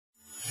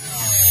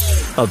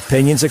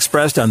Opinions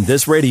expressed on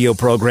this radio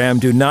program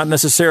do not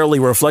necessarily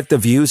reflect the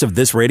views of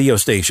this radio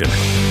station.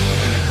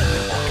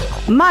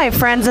 My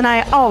friends and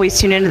I always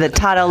tune into the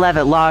Todd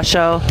Levitt Law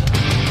Show.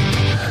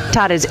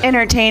 Todd is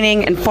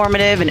entertaining,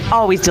 informative, and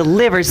always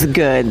delivers the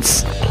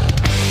goods.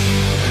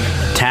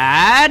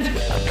 Todd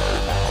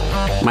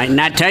might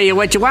not tell you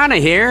what you want to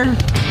hear,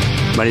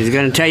 but he's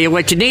going to tell you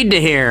what you need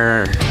to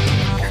hear.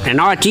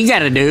 And all you got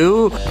to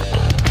do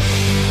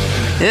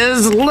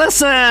is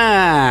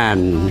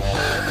listen.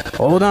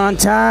 Hold on,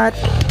 Todd.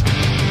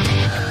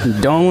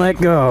 Don't let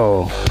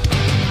go.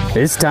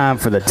 It's time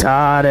for the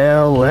Todd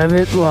L.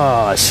 Levitt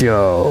Law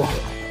Show.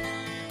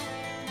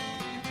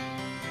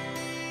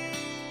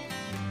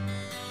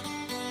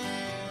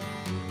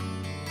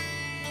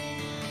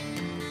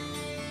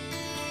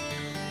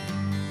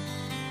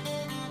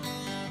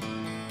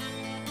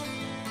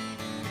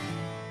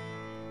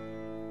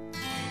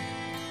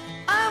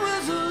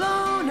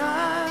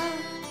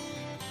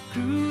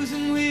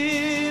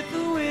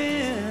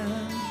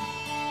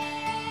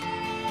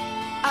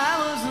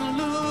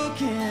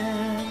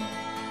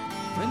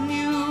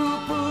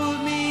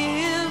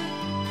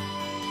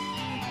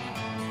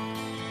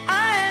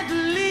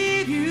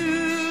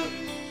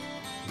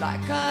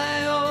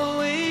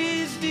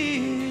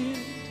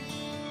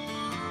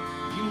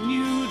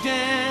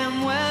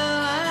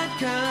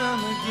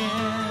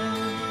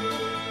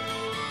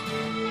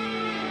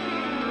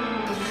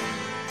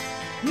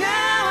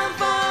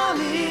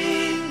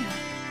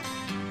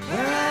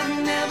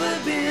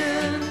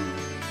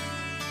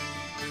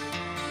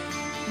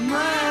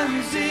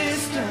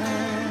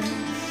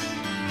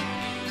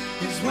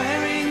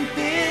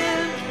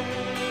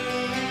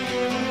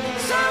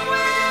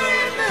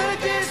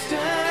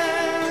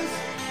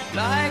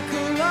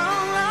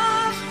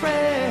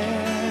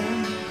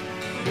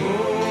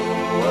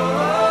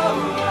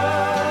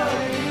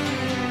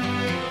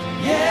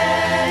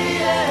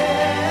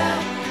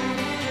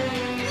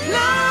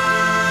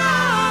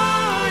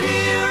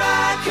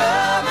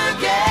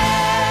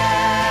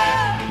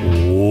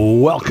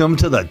 Welcome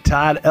to the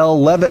Todd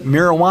L. Levitt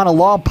Marijuana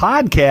Law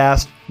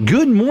Podcast.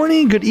 Good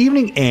morning, good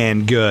evening,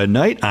 and good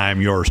night.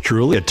 I'm yours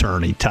truly,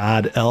 Attorney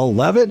Todd L.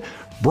 Levitt,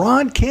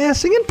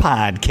 broadcasting and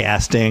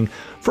podcasting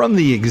from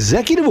the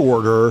executive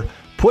order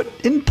put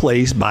in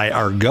place by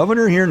our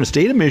governor here in the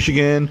state of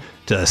Michigan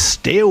to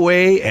stay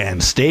away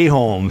and stay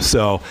home.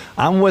 So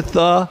I'm with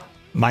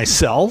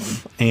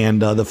myself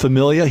and the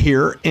familia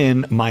here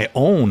in my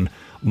own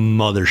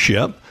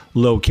mothership,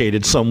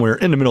 located somewhere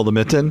in the middle of the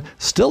mitten.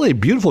 Still a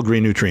beautiful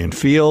green nutrient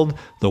field.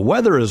 The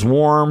weather is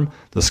warm.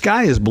 The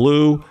sky is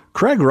blue.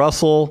 Craig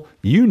Russell,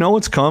 you know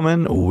it's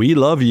coming. We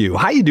love you.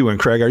 How you doing,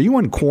 Craig? Are you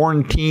in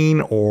quarantine,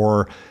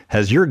 or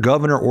has your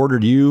governor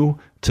ordered you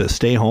to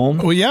stay home?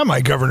 Well, yeah, my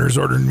governor's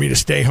ordered me to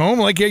stay home,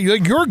 like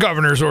your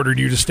governor's ordered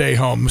you to stay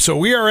home. So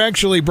we are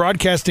actually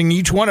broadcasting,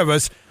 each one of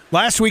us.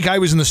 Last week I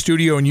was in the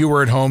studio and you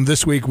were at home.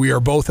 This week we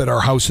are both at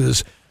our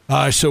houses.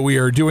 So we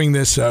are doing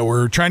this.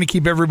 We're trying to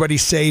keep everybody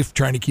safe,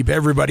 trying to keep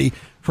everybody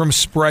from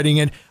spreading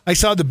it. I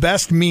saw the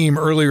best meme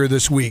earlier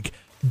this week.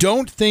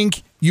 Don't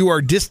think you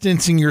are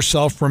distancing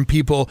yourself from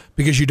people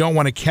because you don't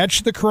want to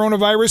catch the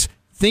coronavirus.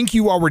 Think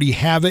you already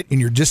have it and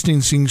you're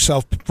distancing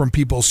yourself from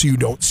people so you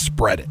don't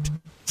spread it.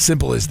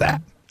 Simple as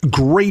that.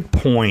 Great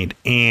point.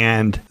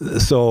 And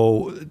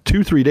so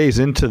 2-3 days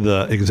into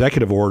the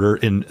executive order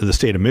in the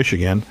state of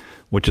Michigan,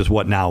 which is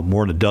what now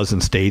more than a dozen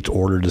states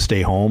ordered to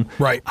stay home.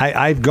 Right.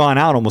 I've gone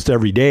out almost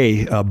every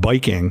day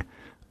biking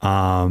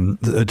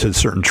to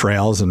certain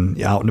trails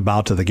and out and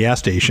about to the gas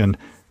station.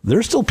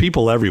 There's still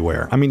people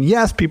everywhere. I mean,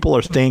 yes, people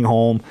are staying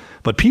home,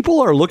 but people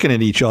are looking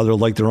at each other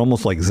like they're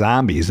almost like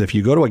zombies. If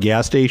you go to a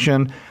gas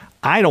station,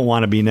 I don't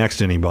want to be next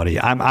to anybody.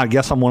 I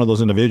guess I'm one of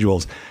those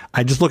individuals.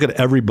 I just look at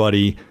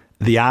everybody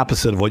the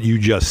opposite of what you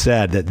just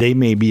said, that they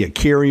may be a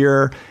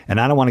carrier,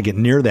 and I don't want to get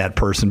near that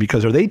person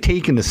because are they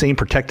taking the same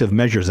protective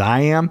measures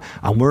I am?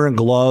 I'm wearing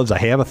gloves. I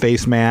have a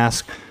face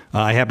mask.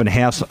 I happen to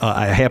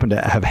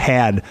have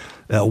had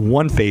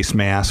one face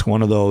mask,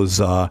 one of those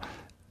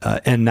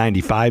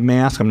N95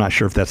 masks. I'm not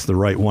sure if that's the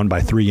right one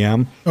by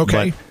 3M.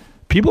 Okay. But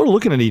people are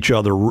looking at each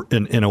other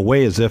in a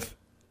way as if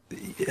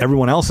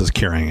everyone else is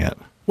carrying it.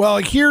 Well,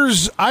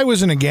 I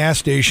was in a gas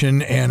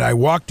station and I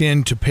walked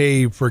in to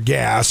pay for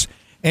gas.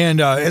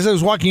 And as I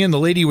was walking in, the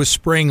lady was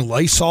spraying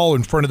Lysol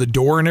in front of the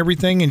door and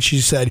everything. And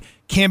she said,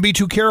 "Can't be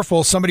too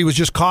careful. Somebody was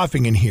just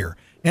coughing in here."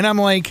 And I'm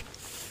like,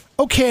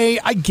 okay,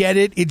 I get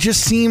it. It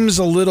just seems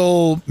a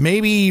little,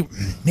 maybe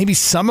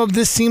some of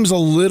this seems a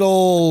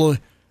little,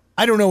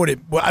 I don't know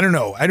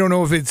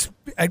if it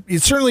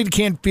certainly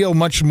can't feel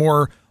much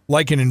more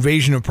like an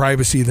invasion of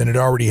privacy than it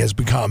already has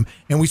become.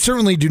 And we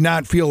certainly do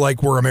not feel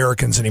like we're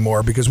Americans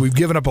anymore because we've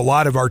given up a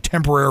lot of our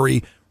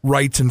temporary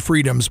rights and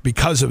freedoms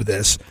because of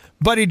this.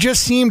 But it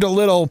just seemed a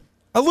little,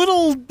 I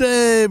don't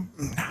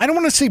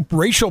want to say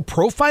racial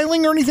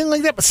profiling or anything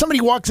like that, but somebody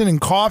walks in and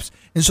coughs,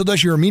 and so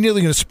thus you're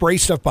immediately going to spray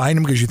stuff behind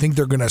them because you think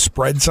they're going to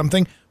spread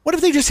something. What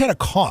if they just had a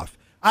cough?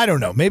 I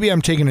don't know. Maybe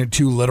I'm taking it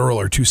too literal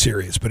or too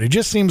serious, but it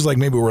just seems like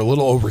maybe we're a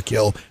little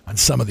overkill on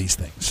some of these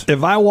things.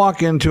 If I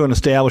walk into an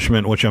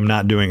establishment, which I'm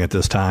not doing at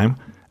this time,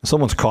 and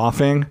someone's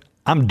coughing,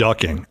 I'm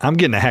ducking. I'm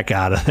getting the heck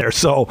out of there.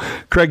 So,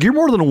 Craig, you're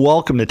more than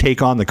welcome to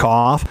take on the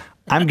cough.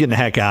 I'm getting the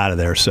heck out of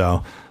there.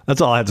 So that's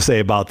all I have to say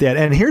about that.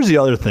 And here's the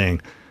other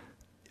thing.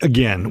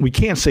 Again, we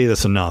can't say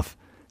this enough.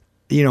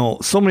 You know,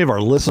 so many of our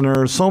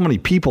listeners, so many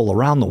people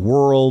around the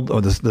world, or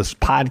this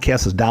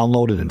podcast is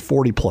downloaded in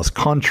 40 plus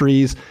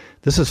countries.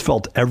 This is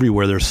felt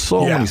everywhere. There's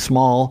so many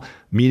small,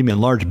 medium,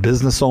 and large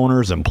business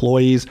owners,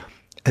 employees.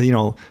 And, you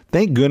know,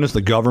 thank goodness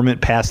the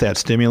government passed that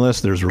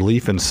stimulus. There's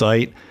relief in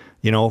sight,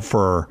 you know,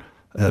 for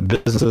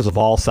businesses of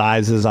all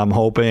sizes, I'm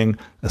hoping,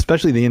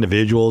 especially the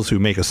individuals who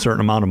make a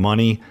certain amount of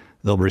money.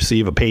 They'll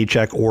receive a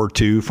paycheck or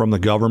two from the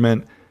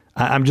government.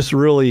 I'm just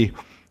really,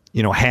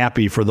 you know,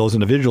 happy for those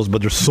individuals,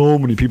 but there's so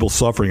many people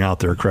suffering out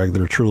there, Craig.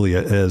 There truly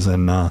is,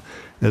 and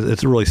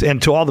it's really.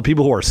 And to all the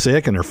people who are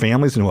sick and their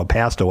families and who have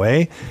passed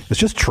away, it's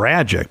just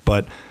tragic.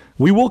 But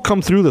we will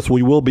come through this.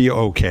 We will be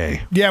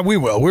okay. Yeah, we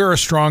will. We're a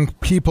strong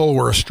people.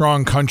 We're a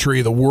strong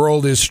country. The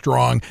world is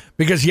strong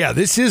because,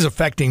 this is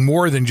affecting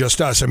more than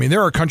just us. I mean,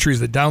 there are countries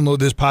that download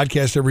this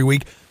podcast every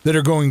week that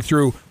are going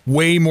through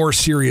way more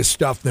serious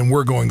stuff than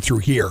we're going through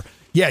here.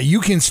 Yeah,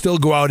 you can still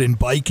go out and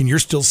bike and you're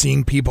still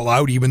seeing people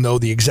out even though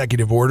the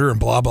executive order and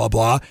blah, blah,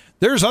 blah.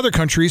 There's other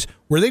countries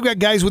where they've got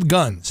guys with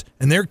guns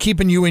and they're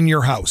keeping you in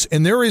your house.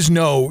 And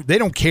they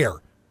don't care.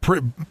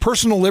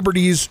 Personal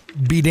liberties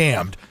be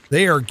damned.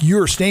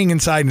 You're staying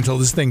inside until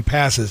this thing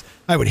passes.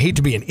 I would hate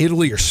to be in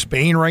Italy or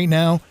Spain right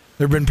now.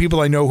 There have been people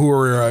I know who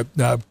are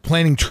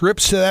planning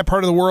trips to that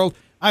part of the world.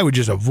 I would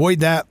just avoid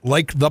that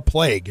like the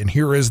plague. And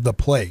here is the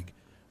plague.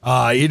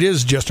 It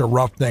is just a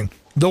rough thing.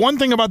 The one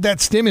thing about that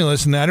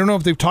stimulus, and I don't know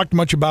if they've talked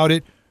much about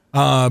it,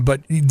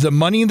 but the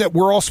money that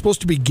we're all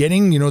supposed to be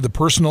getting, you know, the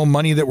personal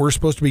money that we're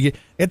supposed to be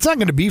getting, it's not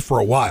going to be for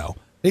a while.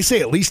 They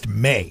say at least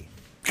May,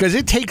 because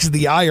it takes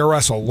the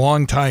IRS a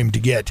long time to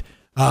get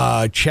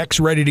checks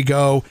ready to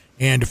go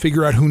and to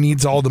figure out who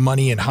needs all the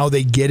money and how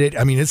they get it.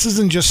 I mean, this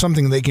isn't just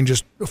something they can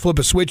just flip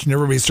a switch and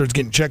everybody starts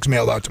getting checks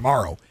mailed out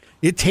tomorrow.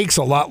 It takes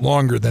a lot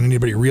longer than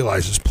anybody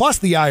realizes. Plus,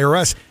 the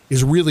IRS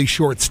is really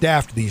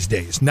short-staffed these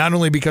days, not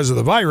only because of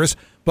the virus,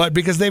 but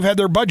because they've had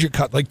their budget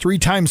cut like 3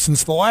 times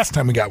since the last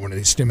time we got one of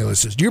these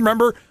stimuluses. Do you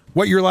remember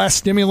what your last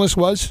stimulus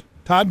was,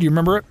 Todd? Do you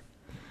remember it?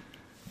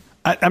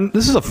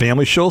 This is a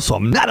family show, so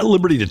I'm not at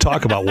liberty to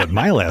talk about what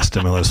my last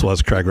stimulus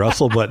was, Craig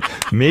Russell, but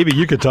maybe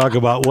you could talk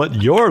about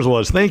what yours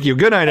was. Thank you.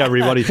 Good night,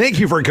 everybody. Thank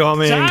you for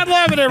coming. Todd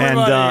Levitt,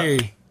 everybody.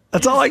 And,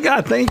 that's all I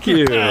got. Thank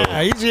you.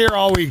 He's here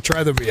all week.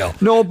 Try the veal.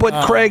 No,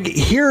 but Craig,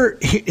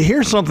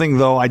 here's something,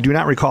 though. I do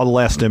not recall the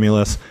last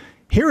stimulus.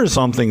 Here is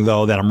something,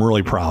 though, that I'm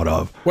really proud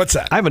of. What's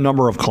that? I have a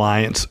number of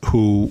clients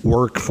who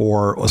work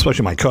for,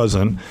 especially my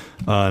cousin,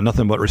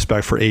 nothing but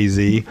respect for AZ,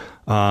 you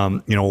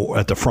know,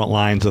 at the front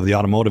lines of the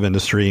automotive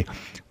industry.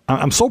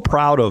 I'm so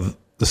proud of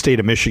the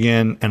state of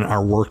Michigan and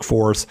our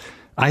workforce.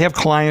 I have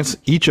clients,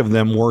 each of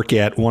them work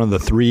at one of the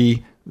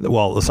 3,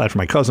 well, aside from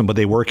my cousin, but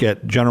they work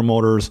at General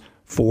Motors,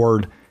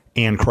 Ford,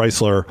 and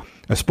Chrysler.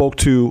 I spoke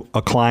to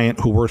a client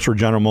who works for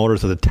General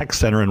Motors at the Tech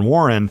Center in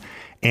Warren,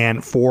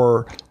 and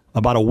for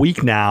about a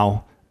week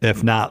now,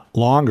 if not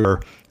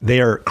longer,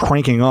 they are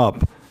cranking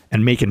up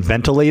and making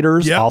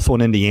ventilators. Yep. Also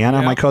in Indiana,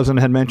 yep. My cousin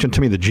had mentioned to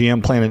me the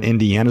GM plant in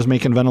Indiana is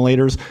making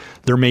ventilators.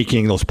 They're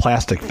making those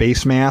plastic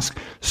face masks.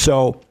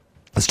 So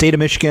the state of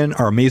Michigan,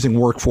 our amazing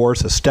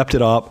workforce, has stepped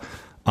it up,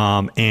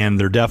 and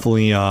they're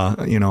definitely,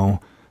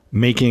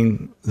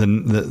 making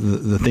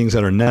the things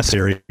that are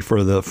necessary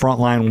for the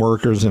frontline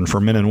workers and for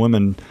men and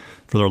women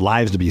for their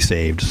lives to be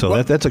saved.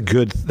 So that's a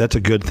good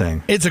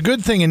thing. It's a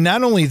good thing, and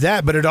not only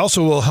that, but it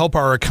also will help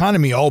our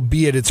economy,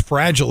 albeit it's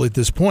fragile at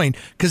this point,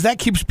 because that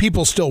keeps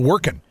people still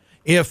working.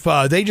 If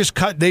they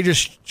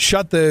just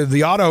shut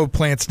the auto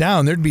plants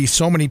down, there'd be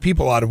so many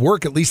people out of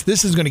work. At least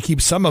this is going to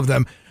keep some of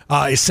them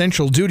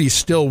essential duties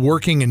still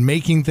working and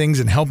making things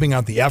and helping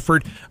out the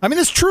effort. I mean,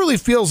 this truly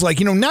feels like,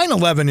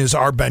 9/11 is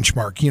our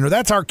benchmark.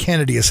 That's our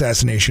Kennedy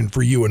assassination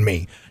for you and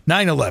me.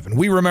 9/11.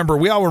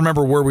 We all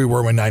remember where we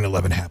were when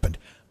 9/11 happened.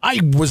 I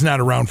was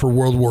not around for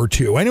World War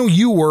II. I know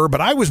you were,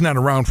 but I was not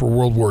around for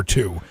World War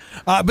II.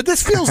 But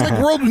this feels like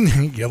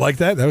you like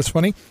that? That was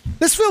funny.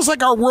 This feels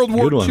like our World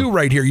War II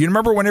right here. You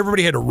remember when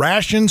everybody had to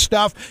ration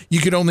stuff? You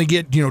could only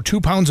get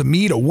 2 pounds of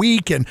meat a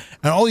week, and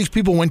all these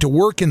people went to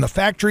work in the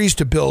factories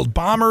to build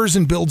bombers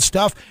and build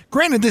stuff.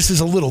 Granted, this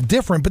is a little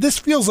different, but this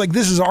feels like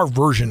this is our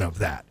version of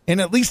that. And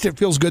at least it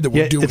feels good that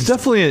we're doing. It's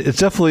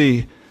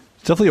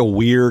definitely a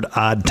weird,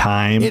 odd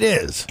time. It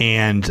is.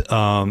 And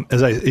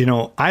as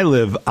I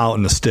live out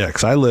in the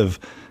sticks. I live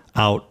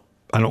out,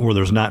 where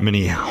there's not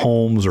many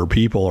homes or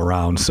people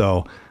around.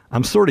 So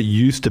I'm sort of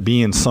used to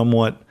being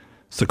somewhat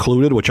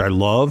secluded, which I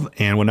love.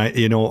 And when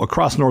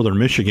across northern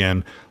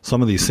Michigan,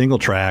 some of these single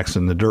tracks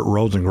and the dirt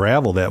roads and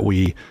gravel that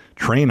we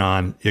train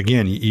on,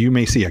 again, you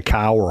may see a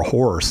cow or a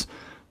horse.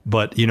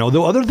 But,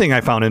 the other thing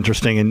I found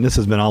interesting, and this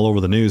has been all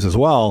over the news as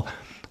well,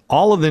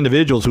 all of the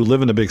individuals who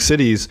live in the big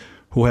cities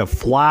who have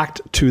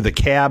flocked to the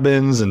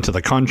cabins and to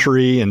the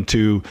country and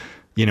to,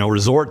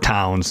 resort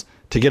towns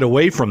to get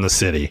away from the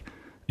city.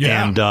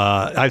 Yeah. And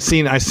I've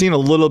seen a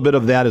little bit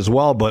of that as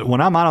well. But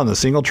when I'm out on the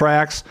single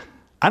tracks,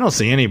 I don't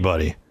see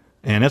anybody.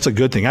 And that's a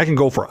good thing. I can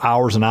go for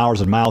hours and hours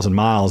and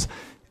miles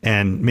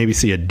and maybe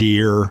see a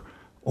deer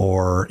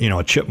or,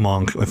 a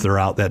chipmunk if they're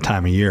out that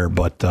time of year.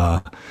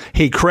 But,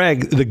 hey,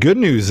 Craig, the good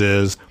news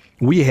is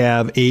we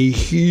have a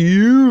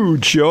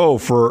huge show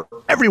for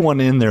everyone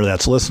in there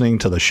that's listening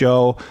to the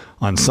show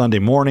on Sunday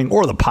morning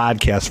or the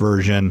podcast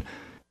version.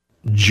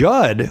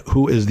 Judd,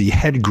 who is the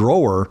head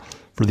grower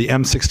for the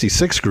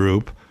M66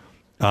 group,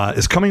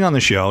 is coming on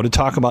the show to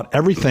talk about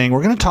everything.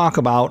 We're going to talk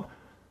about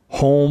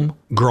home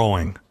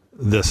growing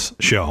this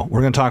show.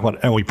 We're going to talk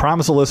about, and we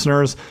promise the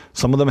listeners,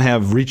 some of them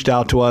have reached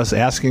out to us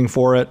asking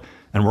for it,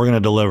 and we're going to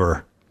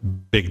deliver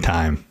big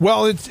time.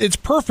 Well, it's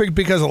perfect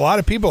because a lot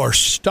of people are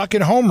stuck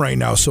at home right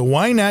now. So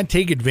why not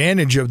take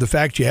advantage of the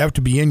fact you have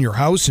to be in your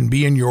house and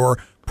be in your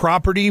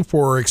property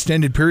for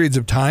extended periods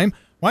of time?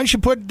 Why don't you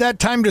put that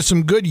time to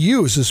some good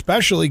use,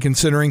 especially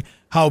considering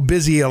how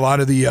busy a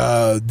lot of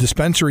the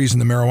dispensaries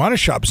and the marijuana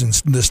shops in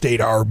the state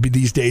are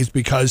these days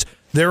because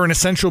they're an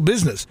essential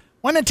business.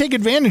 Why not take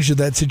advantage of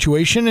that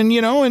situation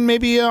and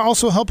maybe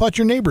also help out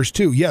your neighbors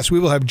too? Yes, we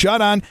will have Judd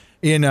on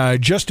in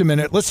just a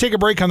minute. Let's take a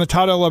break on the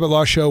Todd L. Levitt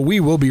Law Show. We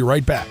will be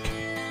right back.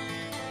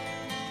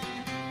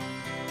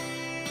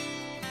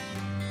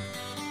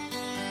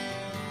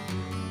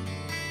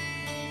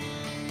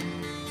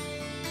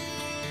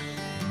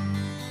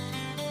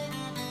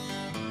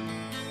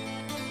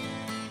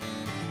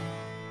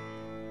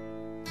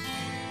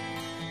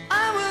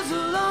 I was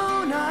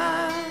alone,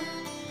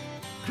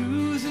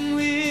 cruising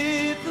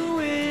with the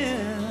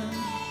wind.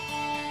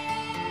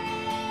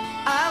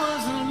 I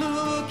wasn't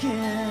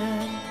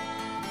looking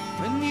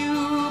when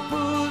you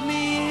pulled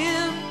me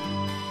in.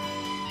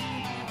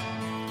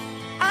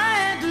 I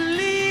had to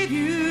leave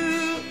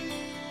you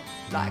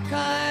like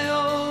I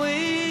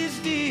always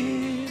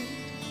did.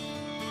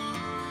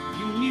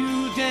 You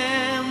knew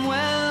damn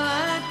well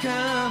I'd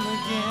come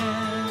again.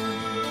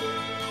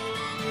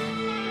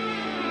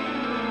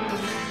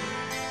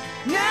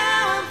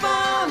 Now I'm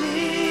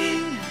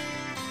falling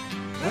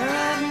where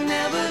I've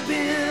never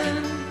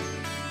been.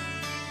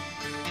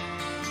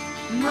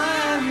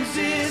 My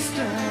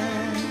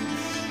resistance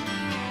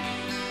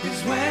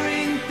is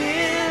wearing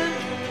thin.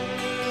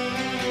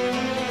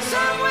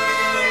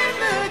 Somewhere in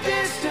the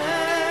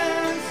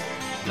distance,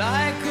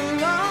 like a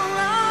long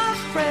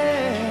lost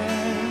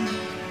friend.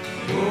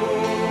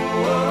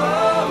 Oh,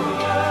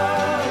 oh,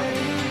 oh.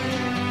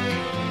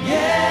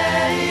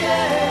 Yeah,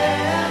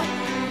 yeah.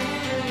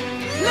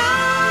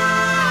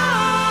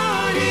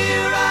 Lord,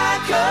 here I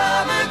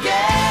come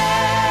again.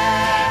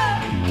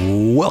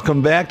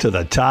 Welcome back to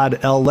the Todd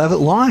L. Levitt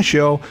Law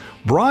Show,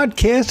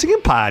 broadcasting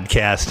and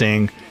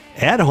podcasting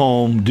at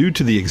home due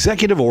to the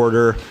executive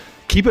order,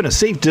 keeping a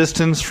safe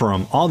distance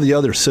from all the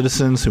other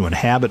citizens who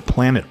inhabit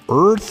planet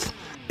Earth.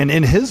 And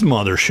in his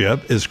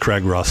mothership is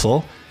Craig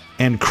Russell.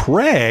 And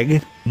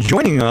Craig,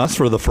 joining us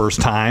for the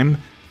first time,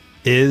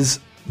 is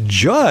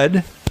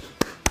Judd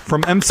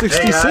from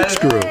M66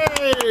 Group.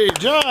 Hey,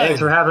 Judd. Thanks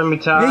for having me,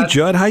 Todd. Hey,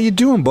 Judd, how you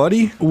doing,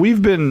 buddy?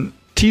 We've been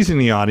teasing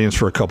the audience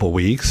for a couple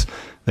weeks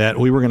that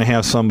we were going to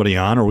have somebody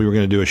on, or we were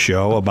going to do a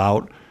show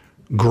about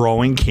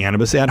growing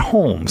cannabis at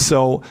home.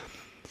 So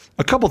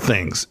a couple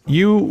things.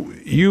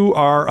 You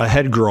are a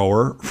head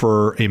grower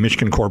for a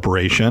Michigan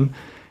corporation.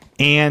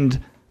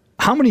 And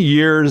how many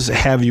years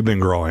have you been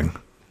growing?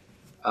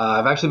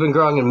 I've actually been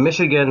growing in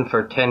Michigan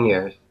for 10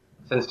 years,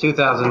 since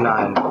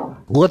 2009.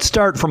 Let's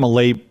start from a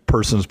lay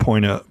person's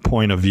point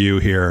of view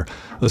here,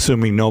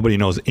 assuming nobody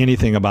knows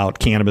anything about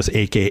cannabis,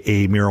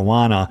 aka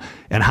marijuana,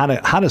 and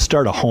how to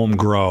start a home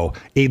grow,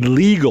 a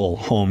legal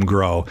home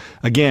grow.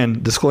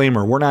 Again,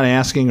 disclaimer, we're not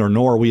asking or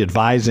nor are we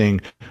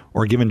advising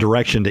or giving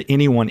direction to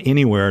anyone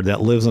anywhere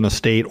that lives in a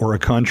state or a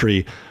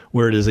country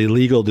where it is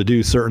illegal to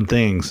do certain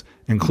things,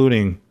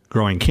 including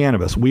growing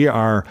cannabis. We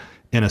are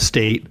in a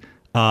state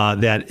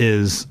that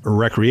is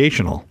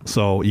recreational.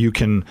 So you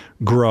can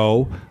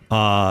grow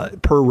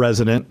per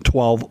resident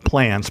 12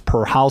 plants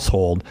per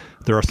household.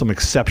 There are some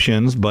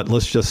exceptions, but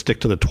let's just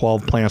stick to the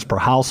 12 plants per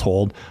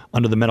household.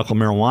 Under the Medical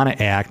Marijuana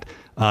Act,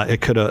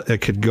 it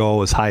could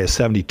go as high as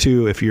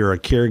 72 if you're a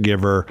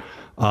caregiver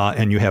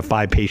and you have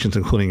 5 patients,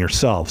 including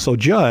yourself. So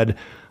Judd,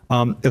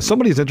 if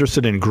somebody's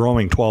interested in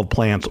growing 12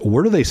 plants,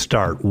 where do they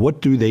start?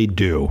 What do they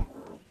do?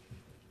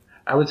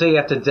 I would say you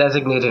have to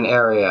designate an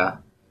area.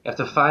 You have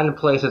to find a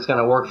place that's going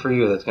to work for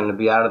you, that's going to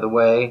be out of the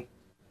way,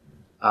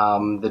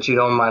 that you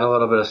don't mind a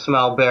little bit of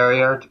smell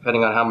barrier,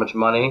 depending on how much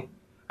money.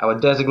 I would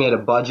designate a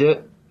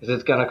budget, because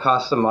it's going to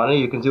cost some money.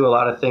 You can do a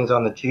lot of things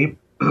on the cheap,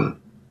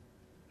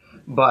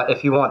 but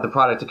if you want the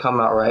product to come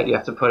out right, you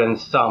have to put in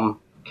some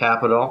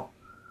capital.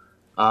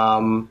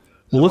 Well,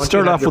 let's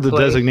start off with the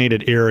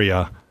designated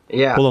area.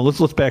 Yeah. Hold on,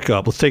 let's back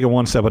up. Let's take it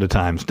one step at a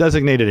time. It's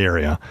designated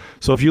area.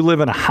 So if you live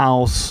in a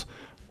house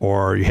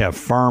or you have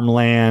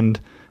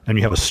farmland and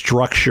you have a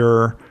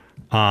structure,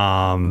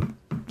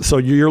 so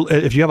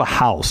if you have a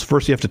house,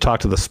 first you have to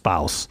talk to the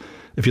spouse.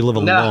 if you live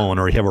alone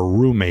or you have a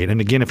roommate.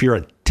 And again, if you're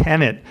a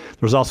tenant,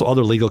 there's also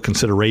other legal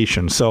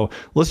considerations. So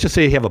let's just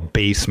say you have a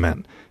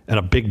basement and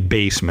a big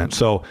basement.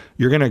 So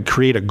you're going to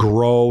create a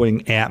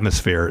growing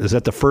atmosphere. Is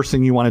that the first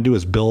thing you want to do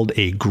is build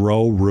a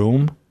grow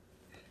room?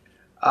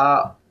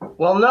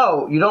 Well,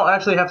 no, you don't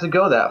actually have to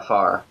go that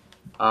far.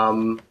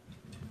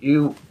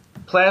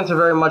 Plants are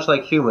very much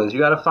like humans. You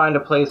got to find a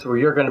place where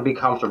you're going to be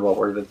comfortable,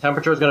 where the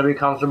temperature is going to be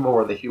comfortable,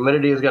 where the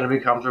humidity is going to be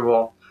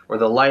comfortable, where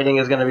the lighting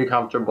is going to be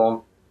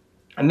comfortable.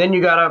 And then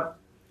you gotta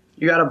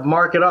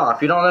mark it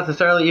off. You don't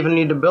necessarily even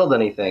need to build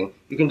anything.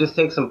 You can just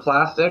take some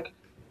plastic,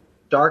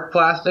 dark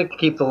plastic,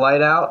 keep the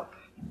light out,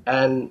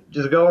 and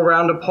just go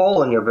around a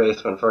pole in your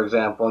basement, for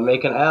example, and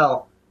make an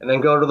L, and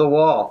then go to the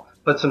wall.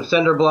 Put some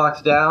cinder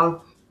blocks down,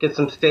 get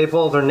some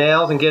staples or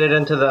nails, and get it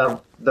into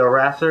the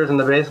rafters in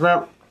the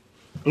basement.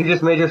 You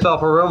just made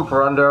yourself a room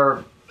for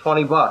under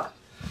 $20.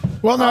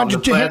 Well, now the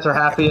plants are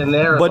happy in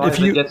there, as long as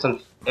they get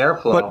some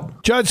airflow.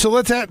 But Judd, so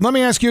let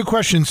me ask you a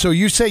question. So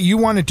you say you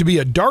want it to be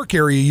a dark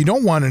area. You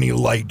don't want any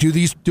light.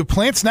 Do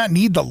plants not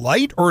need the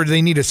light, or do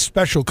they need a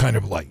special kind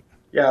of light?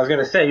 Yeah, I was going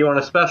to say you want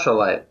a special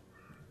light.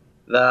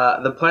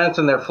 The plants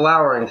in their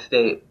flowering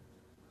state,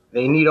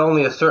 they need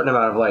only a certain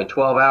amount of light,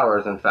 12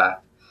 hours, in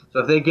fact.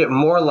 So if they get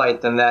more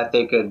light than that,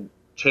 they could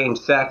change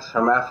sex,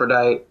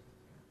 hermaphrodite,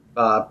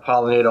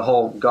 pollinate a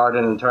whole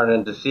garden and turn it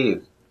into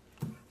seeds.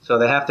 So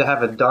they have to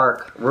have a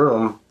dark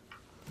room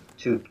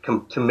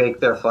to make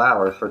their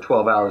flowers for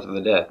 12 hours of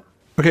the day.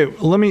 Okay,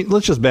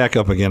 let's just back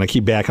up again. I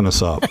keep backing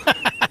us up.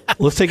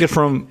 Let's take it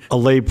from a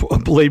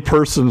lay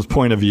person's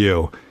point of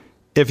view.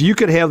 If you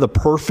could have the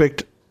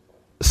perfect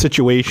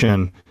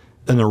situation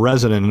in the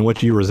residence in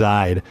which you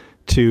reside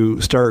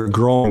to start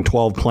growing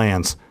 12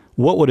 plants,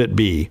 what would it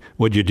be?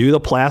 Would you do the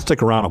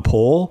plastic around a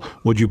pole?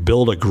 Would you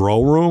build a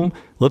grow room?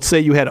 Let's say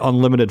you had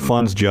unlimited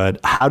funds, Judd.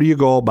 How do you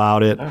go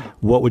about it?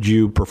 What would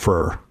you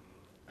prefer?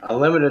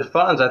 Unlimited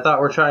funds? I thought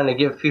we're trying to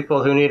give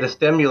people who need a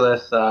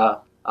stimulus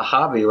a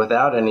hobby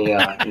without any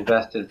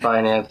invested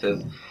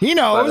finances. He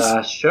knows.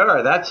 But,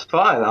 sure, that's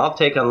fun. I'll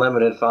take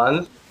unlimited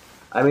funds.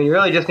 I mean, you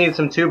really just need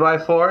some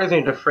 2x4s. You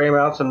need to frame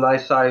out some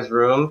nice-sized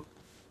rooms.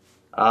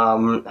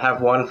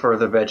 Have one for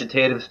the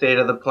vegetative state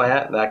of the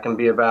plant. That can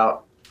be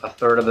about a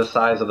third of the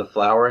size of the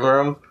flowering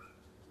room.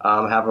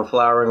 Have a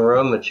flowering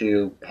room that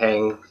you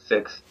hang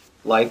 6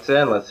 lights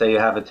in. Let's say you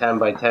have a 10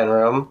 by 10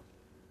 room.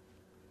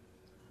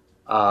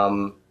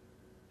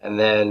 And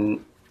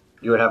then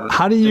you would have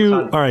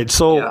all right,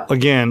 so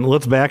again,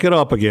 let's back it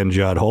up again,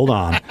 Judd. Hold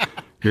on.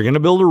 You're going to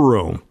build a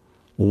room.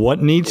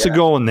 What needs to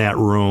go in that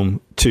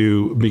room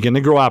to begin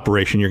the grow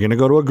operation? You're going to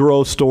go to a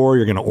grow store.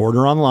 You're going to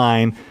order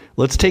online.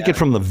 Let's take it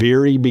from the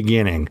very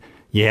beginning.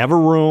 You have a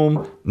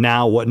room.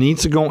 Now, what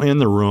needs to go in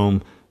the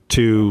room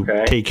to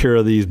take care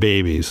of these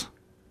babies?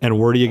 And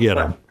where do you get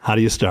them? How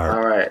do you start?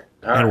 All right.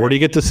 Where do you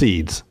get the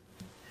seeds?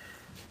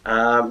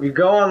 You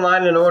go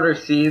online and order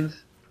seeds.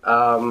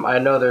 I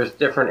know there's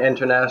different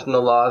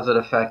international laws that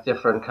affect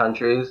different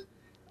countries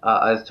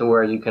as to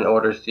where you can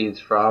order seeds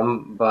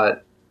from,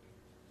 but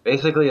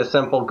basically a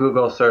simple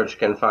Google search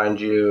can find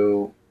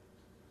you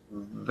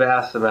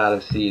vast amount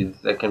of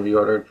seeds that can be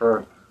ordered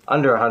for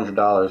under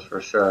 $100 for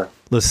sure.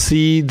 The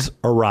seeds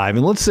arrive,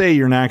 and let's say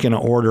you're not going to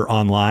order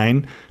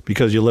online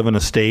because you live in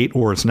a state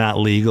where it's not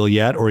legal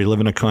yet, or you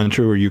live in a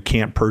country where you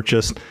can't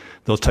purchase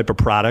those type of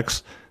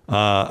products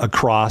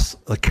across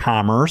the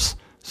commerce.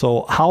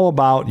 So how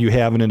about you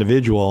have an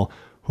individual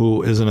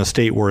who is in a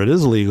state where it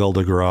is legal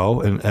to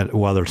grow, and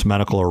whether it's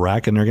medical or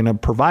rec, and they're going to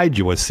provide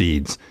you with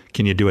seeds?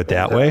 Can you do it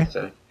that way?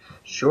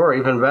 Sure,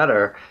 even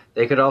better.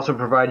 They could also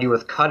provide you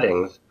with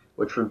cuttings,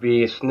 which would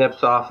be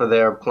snips off of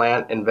their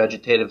plant in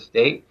vegetative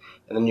state.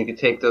 And then you could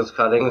take those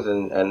cuttings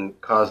and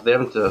cause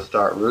them to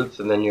start roots,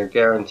 and then you're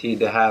guaranteed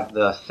to have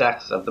the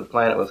sex of the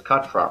plant it was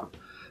cut from,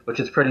 which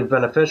is pretty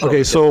beneficial.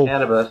 Okay, so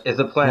cannabis is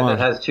a plant that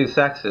has 2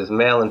 sexes,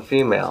 male and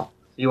female.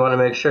 You want to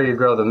make sure you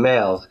grow the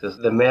males, because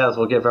the males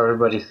will give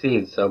everybody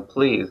seeds. So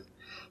please,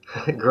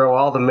 grow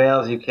all the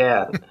males you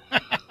can.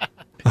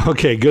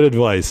 Okay, good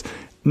advice.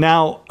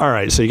 Now, all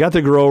right, so you got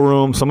the grow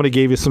room. Somebody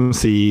gave you some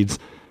seeds,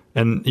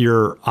 and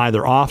you're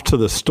either off to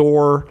the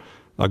store,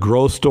 a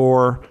grow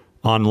store,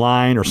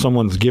 online, or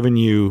someone's given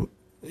you,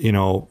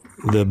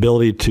 the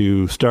ability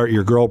to start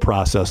your grow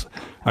process.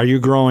 Are you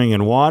growing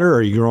in water, or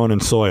are you growing in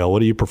soil? What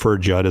do you prefer,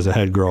 Judd, as a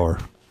head grower?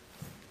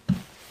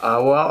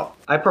 Well,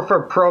 I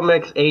prefer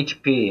ProMix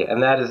HP,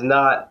 and that is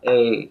not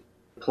a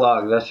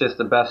plug. That's just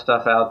the best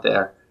stuff out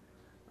there.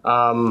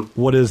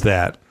 What is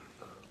that?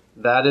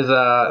 That is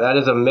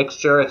a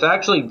mixture. It's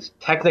actually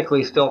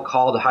technically still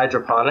called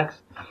hydroponics,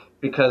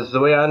 because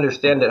the way I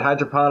understand it,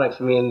 hydroponics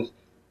means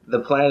the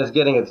plant is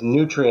getting its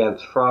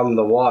nutrients from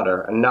the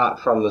water and not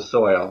from the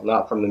soil,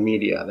 not from the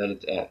media that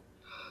it's in.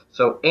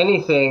 So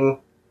anything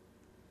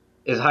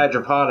is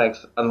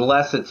hydroponics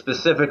unless it's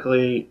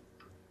specifically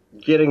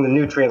getting the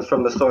nutrients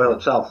from the soil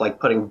itself, like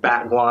putting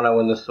bat guano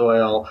in the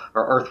soil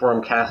or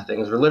earthworm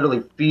castings. We're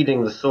literally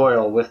feeding the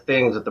soil with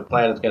things that the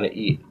plant is going to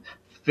eat.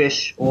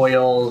 Fish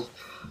oils,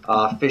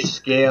 fish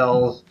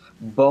scales,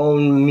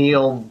 bone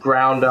meal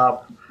ground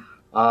up,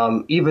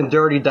 Even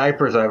dirty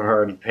diapers, I've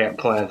heard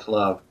plants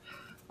love.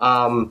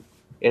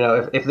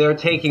 If they're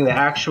taking the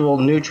actual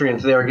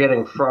nutrients they're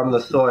getting from the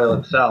soil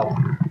itself,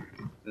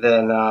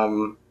 then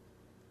you're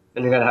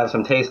going to have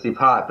some tasty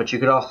pot. But you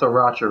could also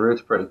rot your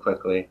roots pretty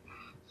quickly.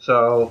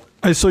 So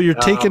you're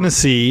taking a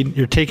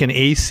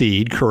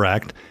seed,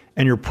 correct,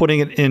 and you're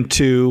putting it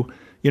into,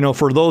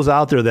 for those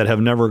out there that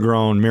have never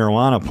grown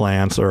marijuana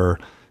plants or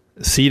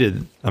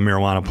seeded a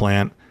marijuana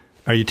plant,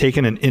 are you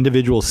taking an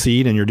individual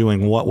seed and you're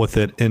doing what with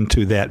it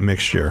into that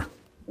mixture?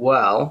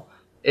 Well,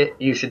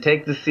 you should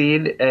take the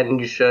seed and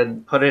you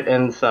should put it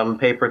in some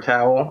paper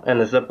towel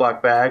in a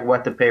Ziploc bag,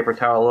 wet the paper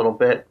towel a little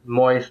bit,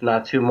 moist,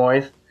 not too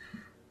moist.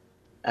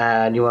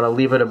 And you want to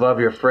leave it above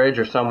your fridge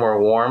or somewhere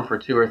warm for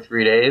 2 or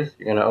 3 days.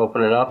 You're going to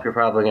open it up. You're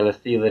probably going to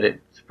see that it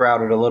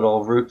sprouted a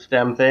little root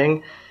stem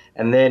thing.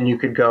 And then you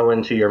could go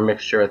into your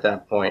mixture at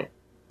that point.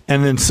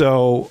 And then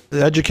so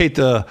educate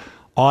the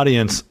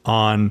audience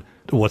on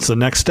what's the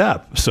next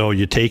step. So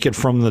you take it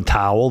from the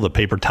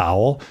paper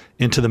towel,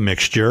 into the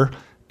mixture.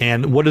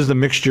 And what is the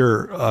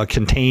mixture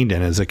contained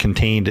in? Is it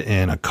contained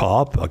in a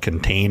cup, a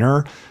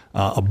container,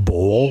 a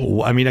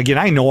bowl? I mean, again,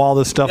 I know all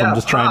this stuff. I'm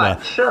just trying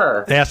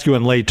to ask you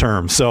in lay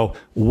terms. So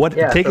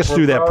take us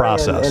through that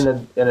process.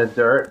 In a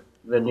dirt,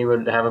 then you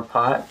would have a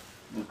pot.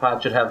 The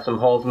pot should have some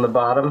holes in the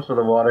bottom so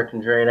the water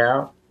can drain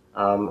out.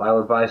 I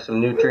would buy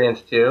some nutrients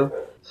too.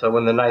 So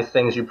when the nice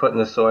things you put in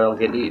the soil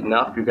get eaten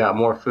up, you got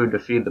more food to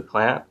feed the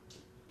plant.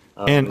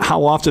 And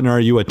how often are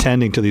you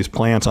attending to these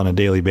plants on a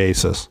daily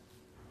basis?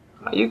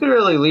 You could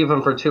really leave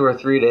them for 2 or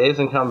 3 days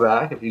and come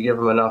back if you give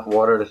them enough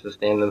water to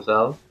sustain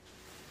themselves.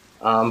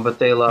 But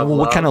they love. Well,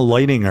 what kind of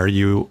lighting are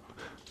you?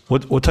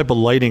 What type of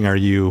lighting are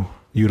you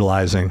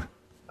utilizing?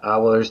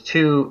 Well, there's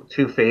two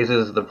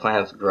phases of the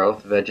plant's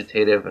growth: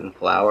 vegetative and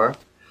flower.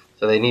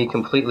 So they need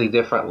completely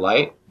different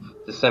light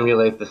to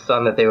simulate the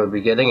sun that they would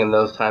be getting in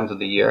those times of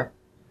the year.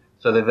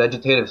 So the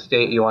vegetative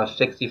state, you want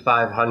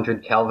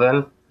 6,500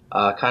 Kelvin,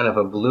 kind of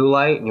a blue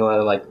light, and you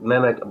want to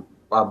mimic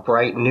a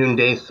bright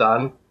noonday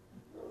sun.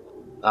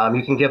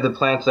 You can give the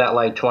plants that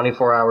light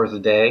 24 hours a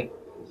day.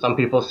 Some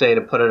people say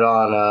to put it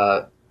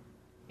on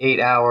 8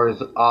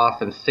 hours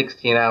off and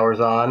 16 hours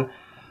on.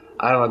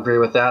 I don't agree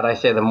with that. I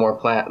say the more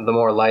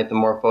light, the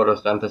more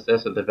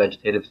photosynthesis of the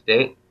vegetative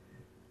state.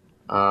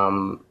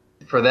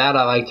 For that,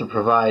 I like to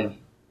provide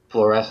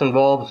fluorescent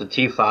bulbs. The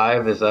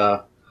T5 is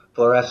a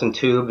fluorescent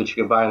tube that you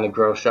can buy in the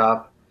grow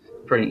shop.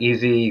 It's pretty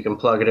easy. You can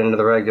plug it into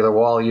the regular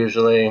wall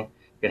usually. You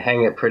can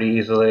hang it pretty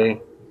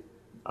easily.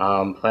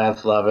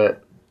 Plants love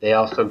it. They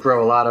also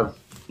grow a lot of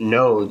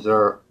nodes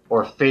or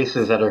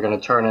faces that are going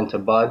to turn into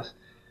buds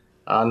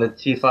on the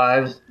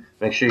T5s.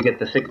 Make sure you get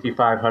the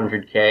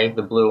 6500K,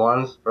 the blue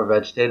ones, for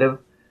vegetative.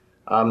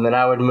 Then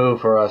I would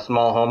move for a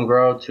small home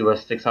grow to a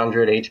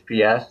 600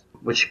 HPS,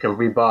 which can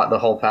be bought the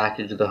whole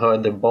package, the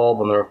hood, the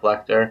bulb, and the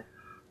reflector,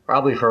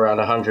 probably for around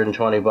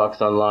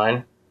 $120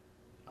 online.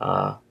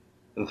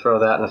 And throw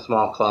that in a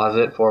small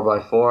closet,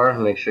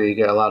 4x4. Make sure you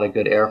get a lot of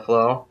good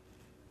airflow.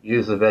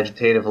 Use the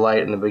vegetative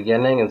light in the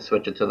beginning and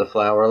switch it to the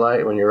flower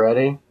light when you're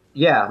ready.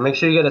 Yeah, make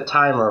sure you get a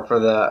timer for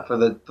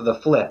the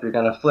flip. You're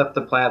going to flip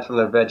the plants from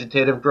their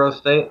vegetative growth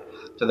state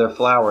to their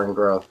flowering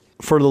growth.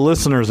 For the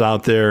listeners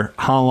out there,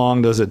 how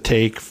long does it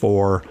take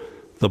for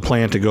the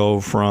plant to go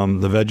from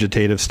the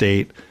vegetative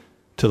state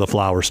to the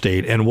flower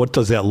state, and what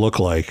does that look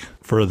like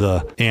for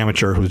the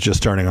amateur who's just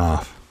starting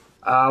off?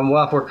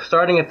 Well, if we're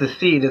starting at the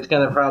seed, it's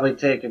going to probably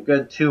take a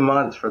good 2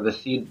 months for the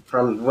seed,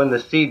 from when the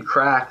seed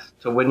cracks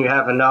to when you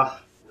have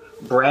enough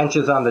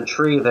branches on the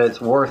tree that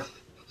it's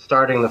worth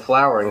starting the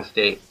flowering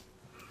state.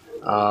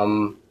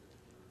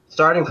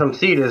 Starting from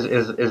seed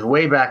is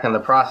way back in the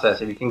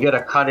process. If you can get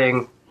a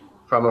cutting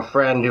from a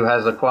friend who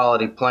has a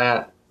quality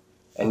plant,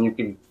 and you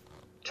can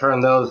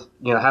turn those,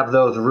 have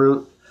those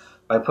root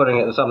by putting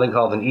it in something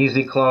called an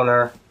easy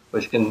cloner,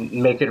 which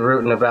can make it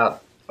root in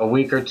about a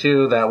week or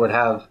two. That would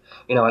have,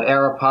 an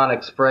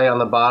aeroponic spray on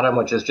the bottom,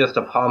 which is just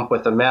a pump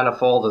with a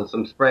manifold and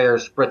some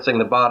sprayers spritzing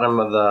the bottom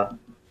of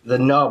the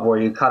nub where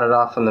you cut it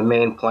off from the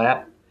main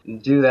plant.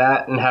 Do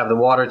that and have the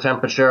water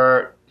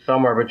temperature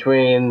somewhere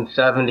between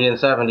 70 and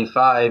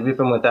 75,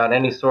 even without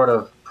any sort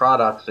of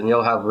products, and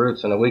you'll have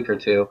roots in a week or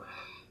two.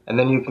 And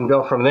then you can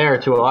go from there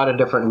to a lot of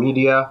different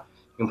media.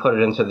 You can put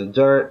it into the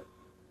dirt.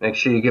 Make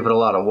sure you give it a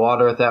lot of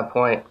water at that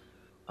point.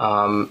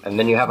 And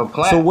then you have a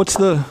plant. So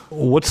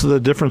what's the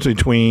difference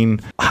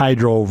between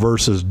hydro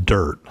versus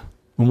dirt?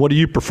 And what do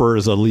you prefer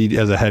as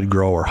a head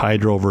grower,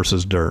 hydro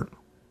versus dirt?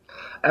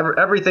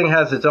 Everything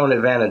has its own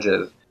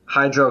advantages.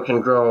 Hydro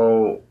can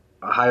grow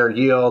a higher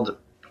yield,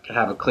 can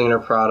have a cleaner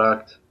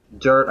product.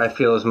 Dirt, I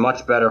feel, is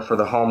much better for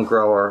the home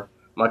grower,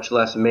 much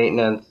less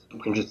maintenance. You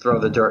can just throw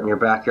the dirt in your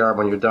backyard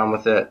when you're done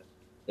with it.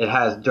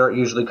 Dirt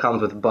usually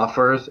comes with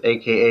buffers,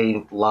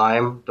 aka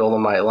lime,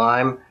 dolomite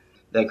lime,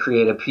 that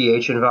create a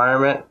pH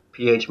environment,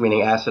 pH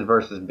meaning acid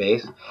versus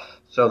base.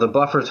 So the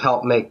buffers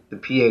help make the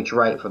pH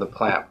right for the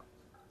plant.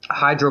 A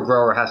hydro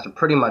grower has to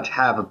pretty much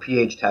have a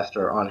pH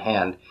tester on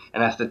hand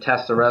and has to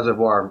test the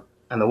reservoir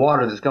and the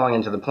water that's going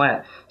into the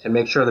plant to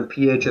make sure the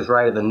pH is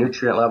right and the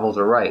nutrient levels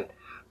are right.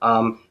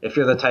 If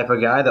you're the type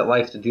of guy that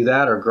likes to do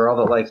that or girl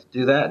that likes to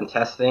do that and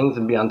test things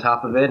and be on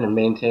top of it and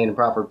maintain a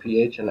proper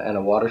pH and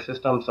a water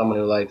system, someone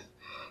who likes,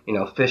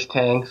 fish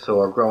tanks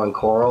or growing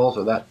corals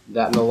or that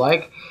and the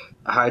like,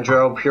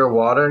 hydro pure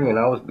water,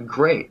 would be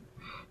great.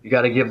 You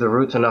got to give the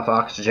roots enough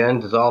oxygen.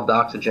 Dissolved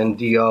oxygen,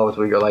 DO is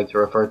what you like to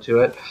refer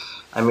to it.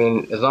 I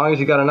mean, as long as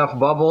you got enough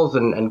bubbles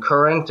and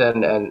current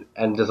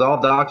and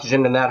dissolved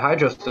oxygen in that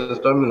hydro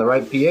system and the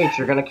right pH,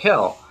 you're going to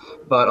kill.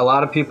 But a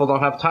lot of people don't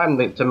have time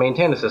to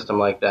maintain a system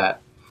like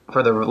that.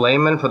 For the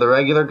layman, for the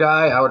regular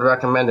guy, I would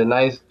recommend a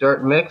nice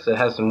dirt mix that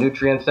has some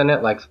nutrients in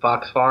it, like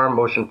Fox Farm,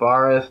 Ocean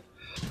Forest.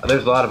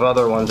 There's a lot of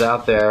other ones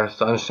out there,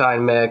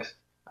 Sunshine Mix.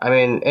 I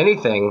mean,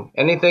 anything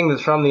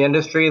that's from the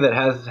industry that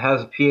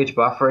has pH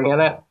buffering in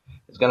it,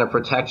 it's going to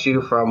protect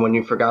you from when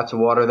you forgot to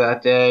water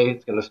that day.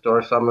 It's going to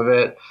store some of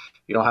it.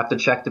 You don't have to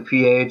check the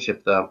pH.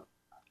 If the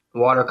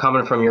water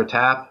coming from your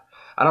tap,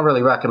 I don't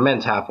really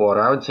recommend tap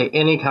water. I would say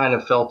any kind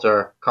of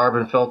filter,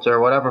 carbon filter,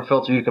 whatever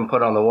filter you can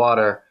put on the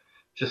water,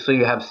 just so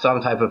you have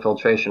some type of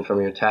filtration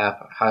from your tap.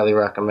 I highly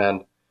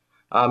recommend.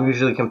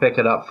 Usually can pick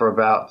it up for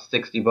about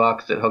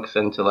 $60. It hooks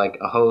into like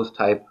a hose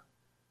type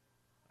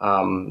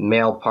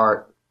male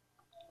part.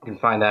 You can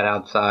find that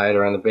outside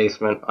or in the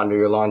basement under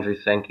your laundry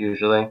sink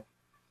usually.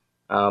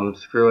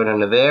 Screw it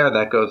into there.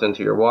 That goes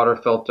into your water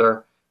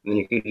filter. And then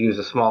you could use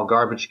a small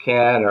garbage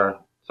can or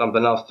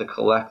something else to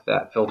collect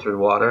that filtered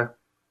water.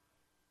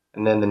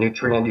 And then the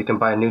nutrient, you can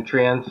buy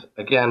nutrients.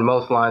 Again,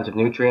 most lines of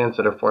nutrients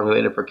that are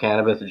formulated for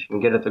cannabis that you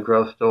can get at the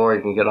grocery store,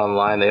 you can get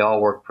online, they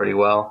all work pretty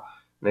well.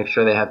 Make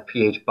sure they have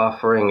pH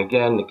buffering,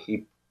 again, to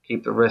keep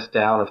the risk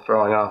down of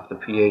throwing off the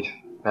pH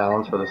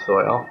balance for the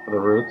soil, for the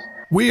roots.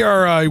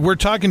 We're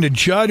talking to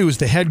Judd, who is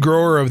the head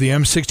grower of the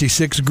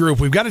M66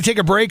 group. We've got to take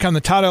a break on the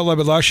Todd L.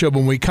 Levitt Law Show.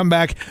 When we come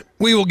back,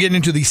 we will get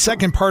into the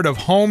second part of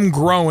home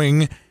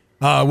growing.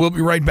 We'll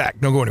be right back.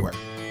 Don't go anywhere.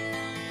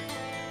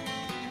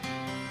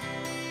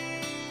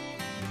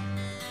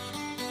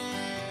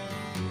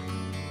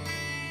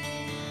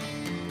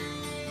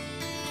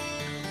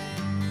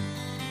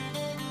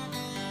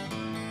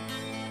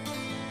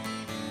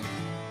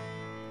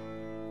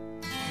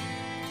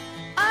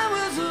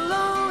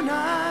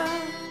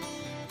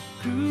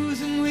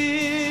 Cruising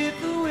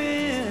with the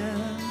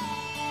wind,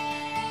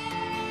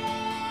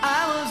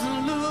 I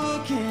wasn't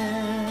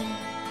looking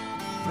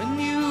when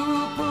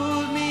you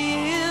pulled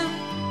me in.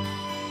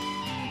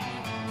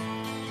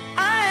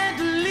 I had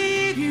to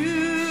leave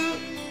you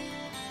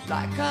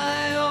like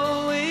I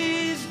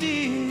always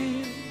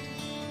did.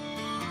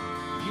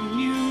 You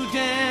knew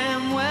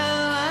damn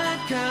well I'd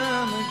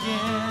come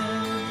again.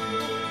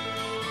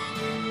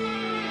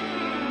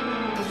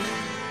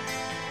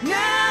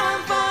 Now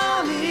I'm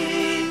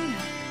falling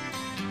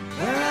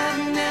where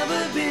I've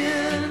never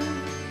been.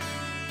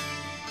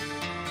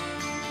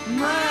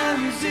 My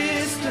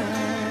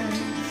resistance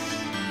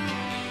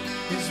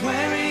is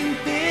wearing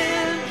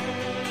thin.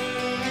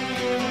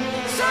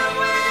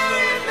 Somewhere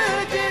in the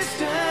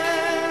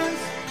distance,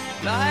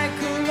 like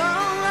a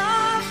long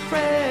lost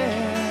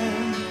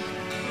friend.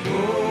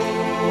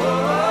 Oh,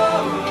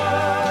 oh,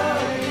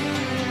 oh.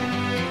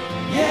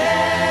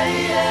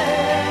 Yeah,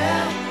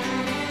 yeah.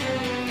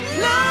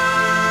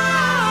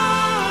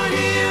 Lord,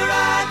 here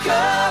I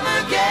come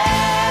again.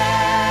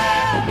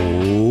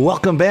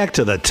 Welcome back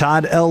to the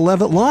Todd L.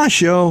 Levitt Law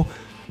Show,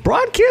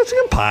 broadcasting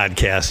and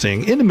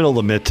podcasting in the middle of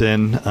the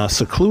mitten,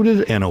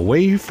 secluded and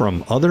away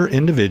from other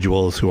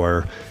individuals who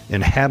are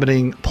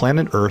inhabiting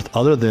planet Earth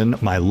other than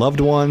my loved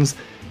ones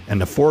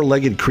and the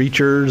four-legged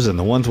creatures and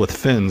the ones with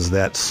fins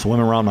that swim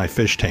around my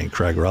fish tank,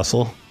 Craig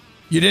Russell.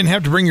 You didn't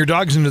have to bring your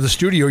dogs into the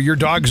studio. Your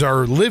dogs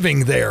are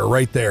living there,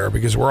 right there,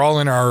 because we're all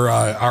in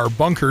our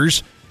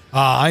bunkers.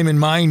 I'm in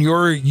mine. You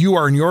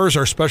are in yours.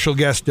 Our special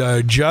guest,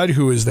 Judd,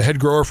 who is the head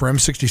grower for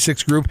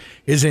M66 Group,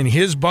 is in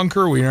his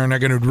bunker. We are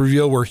not going to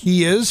reveal where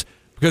he is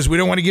because we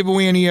don't want to give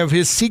away any of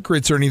his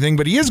secrets or anything,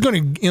 but he is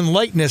going to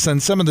enlighten us on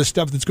some of the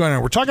stuff that's going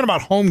on. We're talking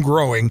about home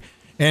growing,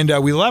 and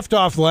we left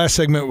off the last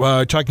segment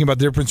talking about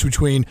the difference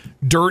between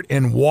dirt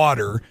and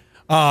water.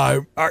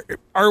 Are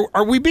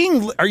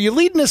you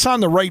leading us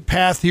on the right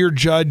path here,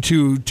 Judd,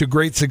 to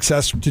great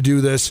success to do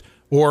this,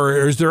 or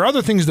is there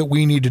other things that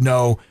we need to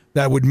know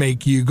that would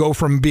make you go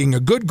from being a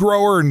good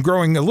grower and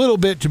growing a little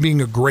bit to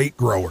being a great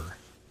grower?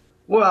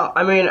 Well,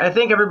 I mean, I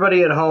think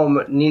everybody at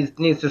home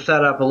needs to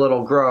set up a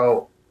little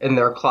grow in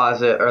their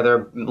closet or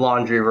their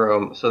laundry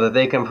room so that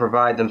they can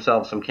provide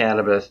themselves some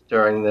cannabis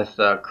during this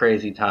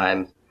crazy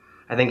time.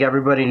 I think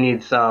everybody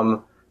needs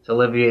some to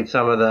alleviate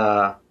some of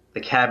the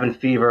cabin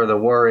fever, the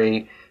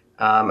worry,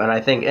 and I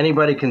think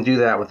anybody can do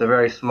that with a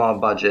very small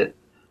budget,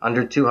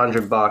 under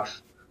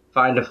 $200.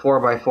 Find a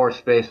 4x4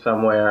 space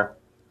somewhere.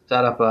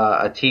 Set up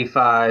a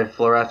T5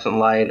 fluorescent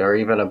light or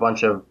even a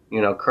bunch of,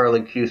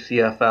 curly Q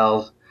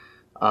CFLs,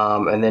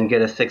 and then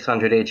get a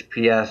 600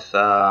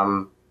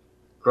 HPS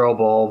grow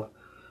bulb.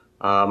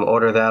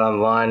 Order that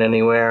online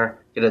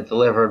anywhere. Get it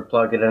delivered,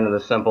 plug it into the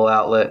simple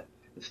outlet.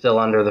 It's still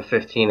under the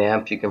 15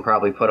 amps you can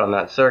probably put on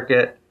that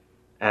circuit.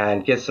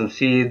 And get some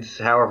seeds,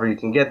 however you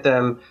can get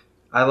them.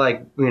 I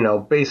like,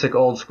 basic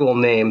old school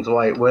names,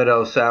 White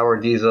Widow, Sour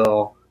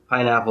Diesel,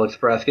 Pineapple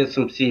Express. Get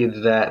some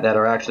seeds that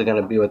are actually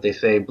going to be what they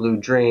say, Blue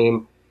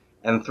Dream,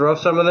 and throw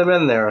some of them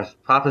in there.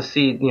 Pop a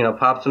seed,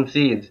 pop some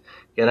seeds.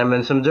 Get them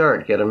in some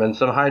dirt. Get them in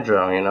some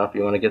hydro. If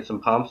you want to get some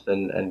pumps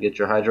and get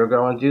your hydro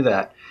going, do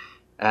that.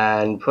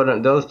 And put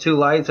in those 2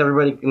 lights.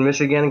 Everybody in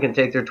Michigan can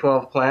take their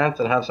 12 plants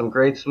and have some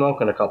great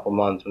smoke in a couple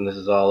months when this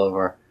is all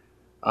over.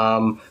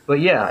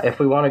 But yeah, if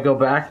we want to go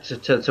back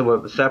to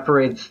what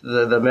separates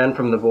the men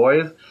from the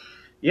boys,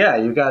 yeah,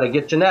 you got to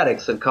get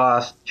genetics that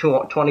cost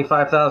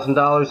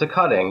 $25,000 a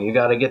cutting. You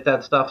got to get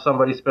that stuff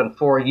somebody spent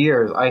 4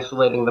 years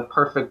isolating the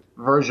perfect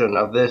version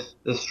of this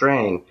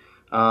strain.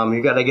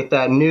 You got to get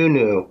that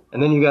new,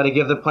 and then you got to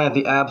give the plant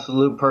the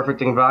absolute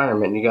perfect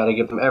environment. You got to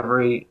give them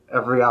every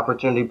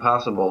opportunity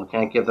possible. You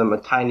can't give them a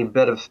tiny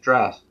bit of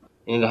stress.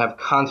 You need to have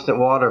constant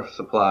water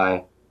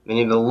supply. They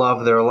need to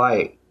love their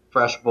light.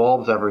 Fresh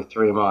bulbs every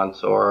 3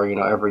 months, or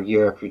every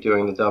year if you're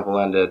doing the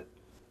double-ended.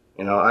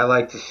 I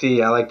like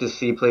to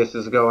see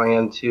places going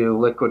into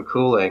liquid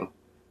cooling.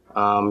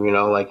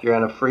 Like you're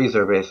in a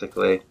freezer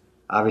basically.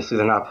 Obviously,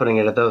 they're not putting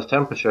it at those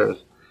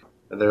temperatures.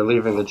 They're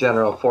leaving the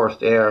general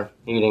forced air,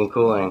 heating,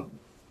 cooling.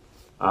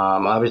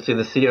 Obviously,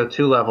 the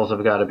CO2 levels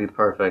have got to be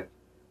perfect.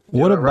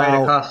 What about?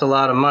 Right, it costs a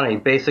lot of money.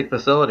 Basic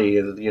facility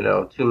is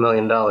 $2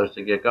 million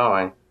to get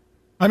going.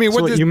 I mean,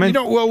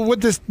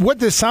 what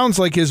this sounds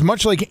like is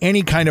much like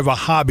any kind of a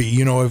hobby.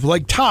 If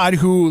like Todd,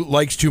 who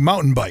likes to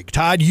mountain bike.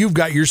 Todd, you've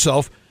got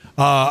yourself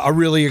a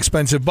really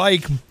expensive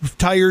bike,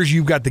 tires,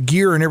 you've got the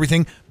gear and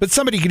everything. But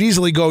somebody could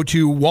easily go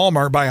to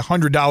Walmart, buy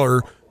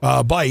 $100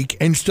 bike,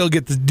 and still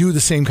get to do the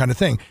same kind of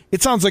thing.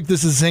 It sounds like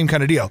this is the same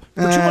kind of deal.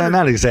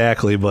 Not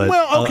exactly, but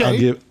well,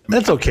 okay.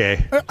 That's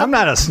okay. I'm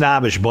not a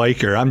snobbish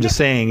biker. I'm just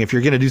saying if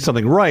you're going to do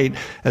something right,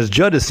 as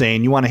Judd is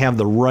saying, you want to have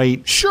the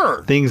right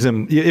things.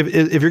 And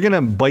if you're going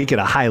to bike at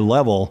a high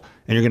level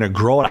and you're going to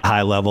grow at a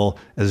high level,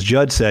 as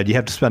Judd said, you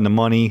have to spend the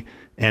money.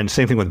 And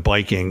same thing with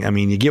biking. I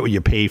mean, you get what you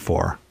pay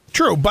for.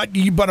 True, but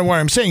what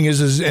I'm saying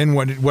is and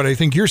what I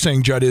think you're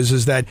saying, Judd,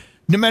 is that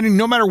no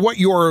matter what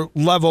your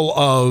level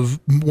of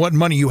what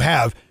money you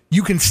have,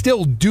 you can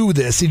still do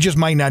this. It just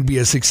might not be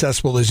as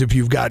successful as if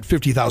you've got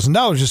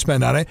 $50,000 to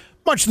spend on it.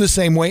 Much the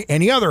same way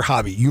any other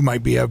hobby, you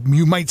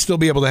might still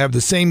be able to have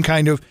the same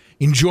kind of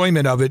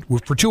enjoyment of it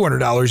for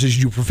 $200 as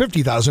you do for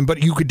 $50,000,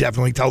 but you could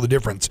definitely tell the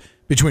difference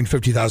between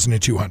 $50,000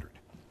 and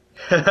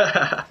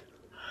 $200.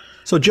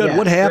 So, Judd,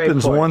 what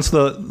happens once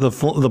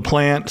the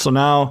plant? So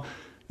now,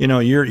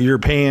 you're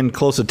paying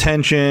close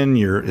attention.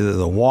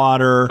 The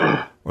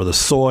water or the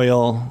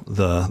soil,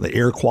 the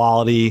air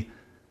quality,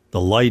 the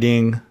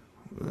lighting,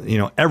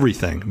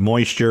 everything,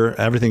 moisture,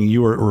 everything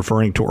you were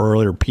referring to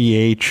earlier,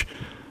 pH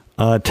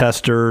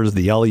testers,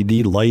 the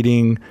LED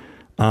lighting.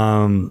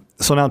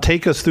 So now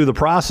take us through the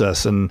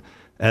process, and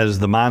as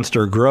the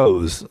monster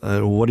grows,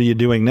 what are you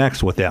doing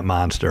next with that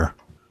monster?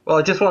 Well,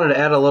 I just wanted to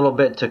add a little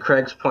bit to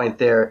Craig's point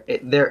there.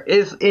 There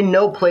is in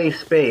no place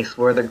space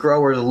where the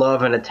grower's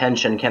love and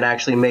attention can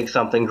actually make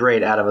something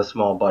great out of a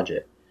small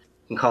budget.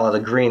 You can call it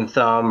a green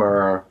thumb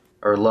or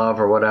love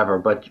or whatever,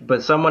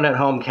 but someone at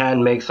home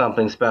can make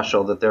something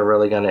special that they're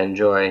really going to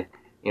enjoy,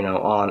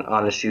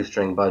 on a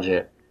shoestring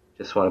budget.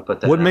 Just want to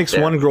put that. What makes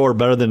one grower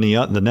better than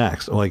the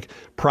next? Like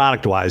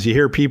product-wise, you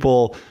hear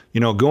people,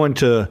 go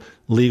into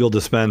legal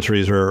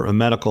dispensaries or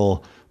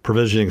medical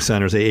provisioning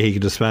centers, AA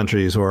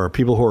dispensaries, or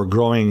people who are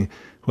growing,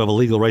 who have a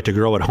legal right to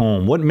grow at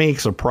home. What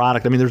makes a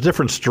product? I mean, there's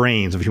different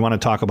strains. If you want to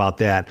talk about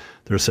that,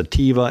 there's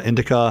sativa,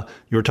 indica.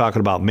 You were talking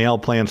about male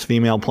plants,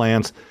 female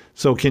plants.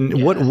 So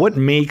what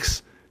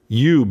makes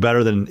you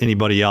better than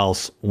anybody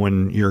else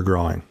when you're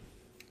growing?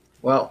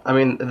 Well, I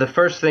mean, the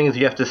first thing is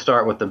you have to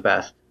start with the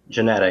best,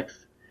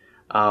 genetics.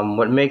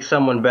 What makes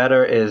someone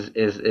better is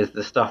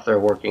the stuff they're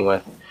working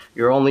with.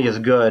 You're only as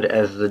good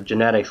as the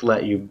genetics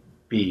let you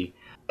be.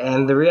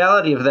 And the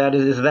reality of that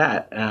is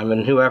that,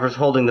 and whoever's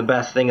holding the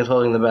best thing is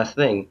holding the best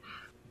thing.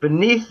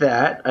 Beneath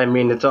that, I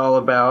mean, it's all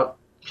about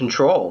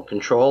control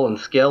and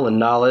skill and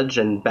knowledge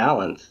and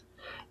balance.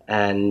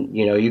 And,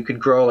 you could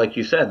grow, like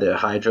you said, the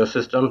hydro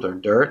systems or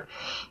dirt.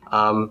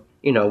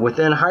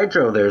 Within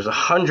hydro, there's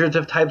hundreds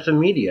of types of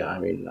media. I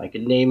mean, I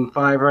could name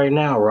 5 right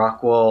now: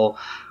 rock wool,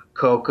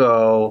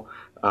 cocoa,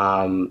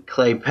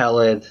 clay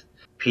pellets,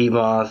 peat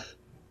moss.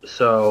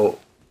 So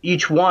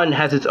each one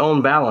has its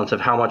own balance of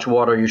how much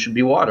water you should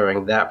be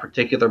watering that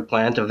particular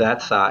plant of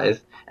that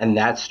size and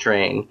that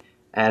strain.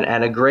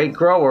 And a great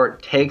grower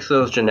takes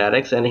those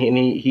genetics and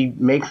he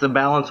makes the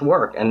balance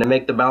work. And to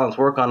make the balance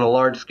work on a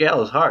large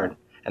scale is hard.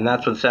 And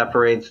that's what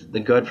separates the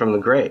good from the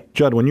great.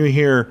 Judd, when you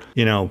hear,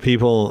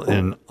 people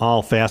in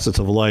all facets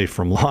of life,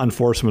 from law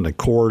enforcement to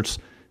courts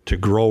to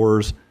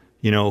growers,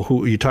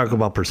 who you talk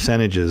about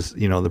percentages,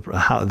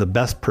 the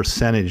best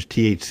percentage,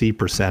 THC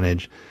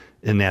percentage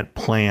in that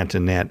plant,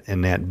 in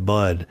that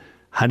bud,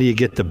 how do you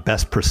get the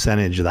best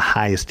percentage of the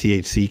highest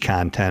THC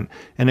content?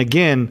 And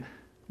again,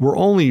 we're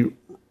only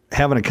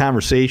having a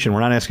conversation.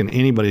 We're not asking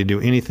anybody to do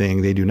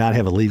anything they do not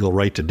have a legal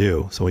right to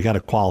do. So we got to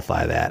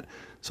qualify that.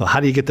 So how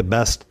do you get the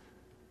best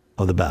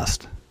of the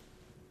best?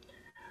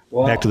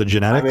 Well, Back to the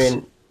genetics? I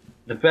mean,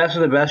 the best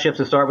of the best, you have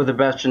to start with the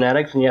best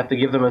genetics, and you have to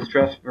give them a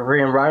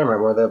stress-free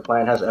environment where the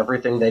plant has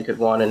everything they could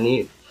want and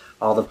need.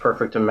 All the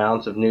perfect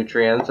amounts of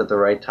nutrients at the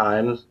right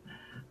times,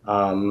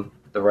 the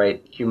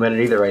right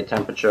humidity, the right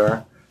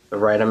temperature, the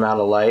right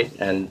amount of light,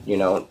 and,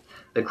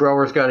 the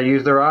grower's got to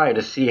use their eye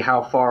to see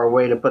how far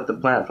away to put the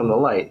plant from the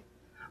light.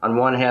 On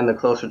one hand, the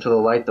closer to the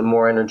light, the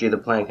more energy the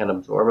plant can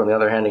absorb. On the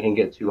other hand, it can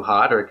get too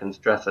hot or it can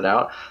stress it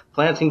out.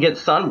 Plants can get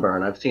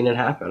sunburn. I've seen it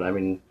happen. I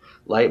mean,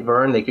 light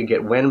burn. They could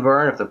get wind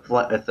burn if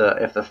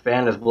the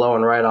fan is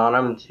blowing right on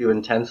them too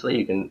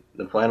intensely.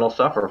 The plant will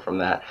suffer from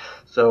that.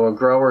 So a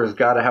grower's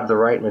got to have the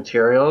right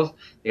materials.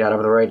 They got to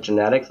have the right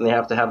genetics, and they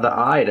have to have the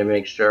eye to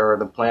make sure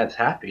the plant's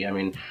happy. I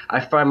mean, I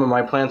find when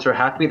my plants are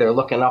happy, they're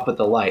looking up at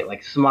the light,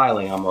 like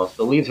smiling almost.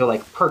 The leaves are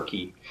like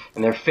perky,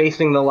 and they're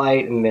facing the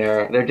light, and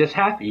they're just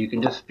happy. You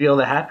can just feel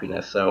the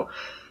happiness. So,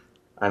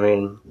 I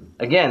mean,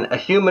 again, a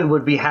human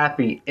would be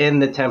happy in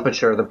the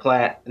temperature, the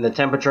plant, in the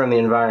temperature and the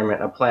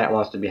environment. A plant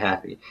wants to be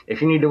happy.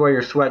 If you need to wear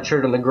your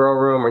sweatshirt in the grow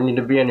room or need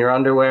to be in your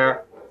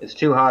underwear, it's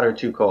too hot or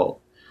too cold.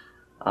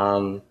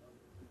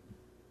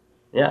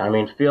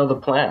 Feel the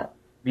plant.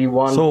 Be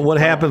one. So what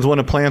happens when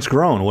a plant's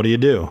grown? What do you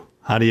do?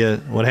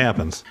 What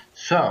happens?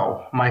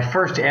 So, my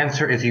first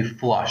answer is you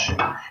flush.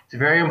 It's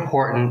very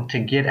important to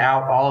get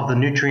out all of the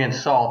nutrient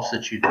salts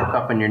that you took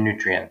up in your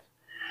nutrients.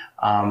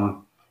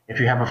 If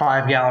you have a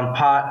 5-gallon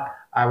pot,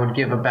 I would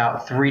give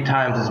about 3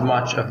 times as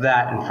much of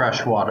that in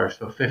fresh water.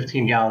 So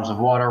 15 gallons of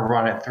water,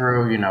 run it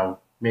through,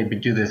 maybe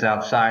do this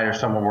outside or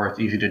somewhere where it's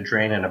easy to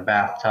drain in a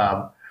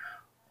bathtub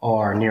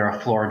or near a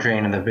floor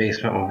drain in the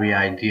basement would be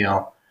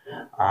ideal.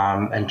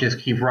 And just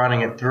keep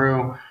running it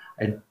through.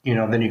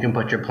 Then you can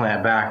put your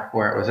plant back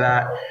where it was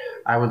at.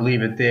 I would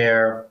leave it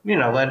there,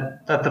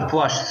 let the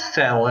flush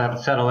settle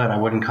in. I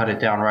wouldn't cut it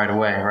down right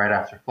away, right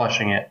after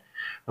flushing it.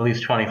 At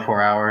least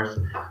 24 hours.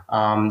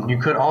 You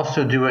could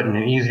also do it in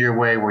an easier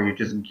way where you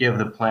just give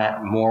the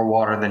plant more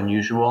water than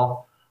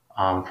usual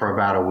for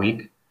about a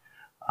week.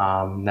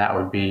 That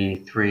would be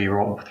 3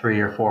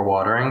 or 4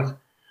 waterings.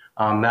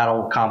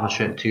 That'll accomplish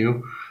it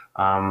too.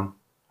 I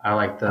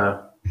like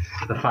the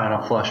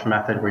final flush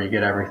method where you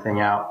get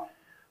everything out.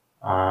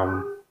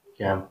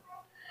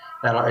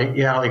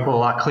 That'll equal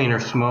a lot cleaner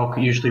smoke.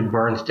 It usually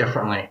burns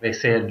differently. They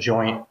say a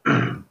joint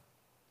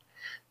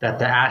that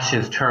the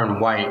ashes turn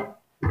white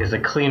is a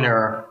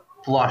cleaner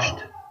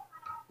flushed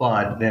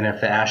bud than if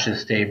the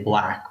ashes stay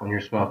black when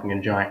you're smoking a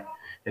joint,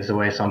 is the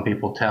way some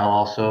people tell.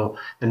 Also,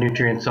 the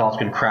nutrient salts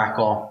can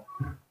crackle.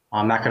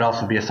 That could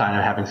also be a sign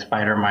of having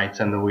spider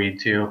mites in the weed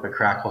too, if it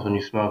crackles when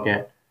you smoke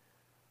it.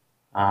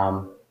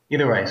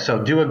 Either way, so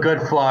do a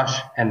good flush,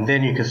 and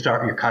then you can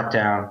start your cut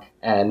down.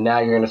 And now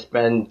you're going to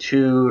spend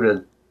 2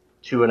 to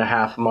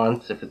 2.5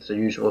 months, if it's the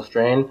usual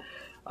strain,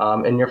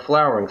 in your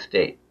flowering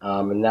state.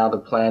 And now the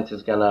plant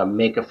is going to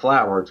make a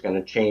flower. It's going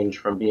to change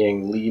from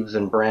being leaves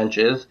and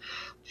branches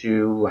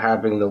to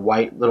having the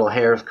white little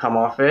hairs come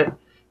off it.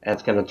 And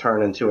it's going to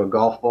turn into a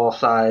golf ball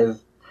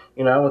size,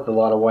 with a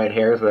lot of white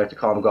hairs. We like to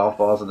call them golf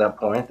balls at that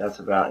point. That's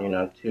about,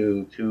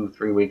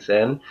 2-3 weeks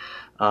in.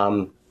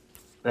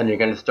 Then you're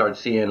going to start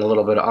seeing a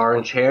little bit of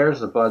orange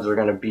hairs. The buds are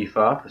going to beef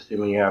up,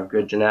 assuming you have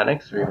good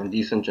genetics or even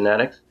decent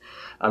genetics.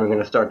 You're going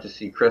to start to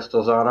see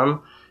crystals on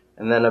them.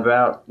 And then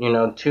about,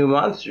 2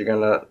 months, you're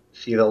going to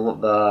see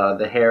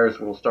the hairs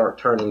will start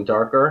turning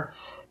darker.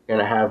 You're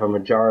going to have a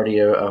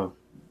majority of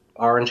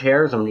orange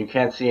hairs. You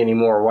can't see any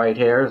more white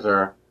hairs,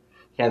 or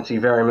can't see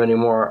very many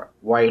more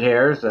white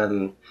hairs,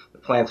 and the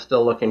plant's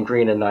still looking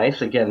green and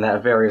nice. Again,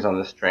 that varies on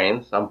the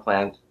strain. Some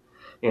plants,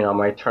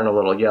 might turn a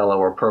little yellow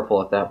or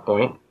purple at that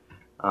point.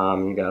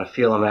 You got to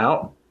feel them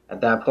out.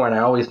 At that point, I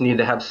always need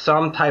to have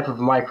some type of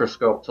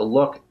microscope to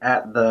look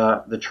at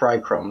the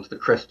trichromes, the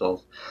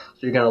crystals.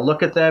 So you're going to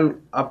look at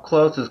them up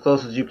close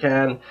as you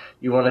can.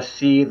 You want to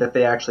see that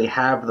they actually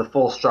have the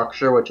full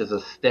structure, which is a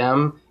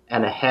stem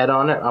and a head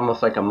on it,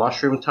 almost like a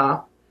mushroom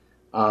top.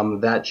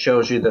 That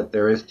shows you that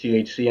there is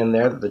THC in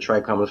there, that the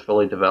trichome is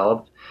fully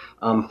developed.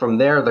 From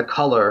there, the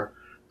color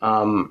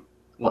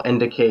will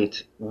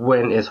indicate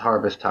when is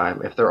harvest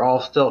time. If they're all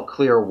still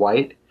clear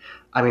white,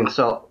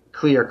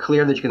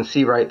 clear that you can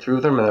see right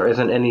through them and there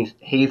isn't any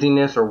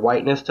haziness or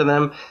whiteness to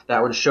them,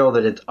 that would show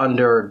that it's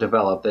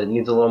underdeveloped, that it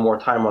needs a little more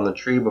time on the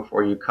tree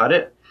before you cut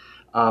it.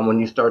 When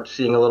you start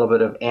seeing a little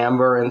bit of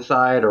amber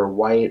inside or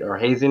white or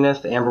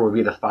haziness, the amber would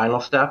be the final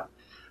step.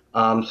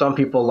 Some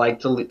people like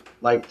to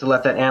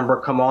let that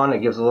amber come on. It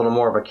gives a little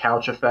more of a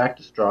couch effect,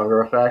 a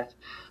stronger effect.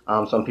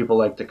 Some people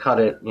like to cut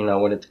it,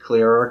 when it's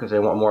clearer because they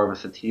want more of a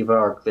sativa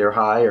or clear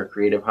high or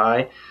creative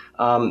high.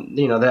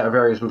 That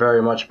varies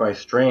very much by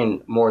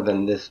strain more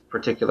than this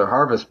particular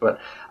harvest, but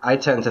I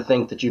tend to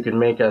think that you can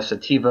make a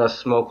sativa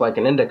smoke like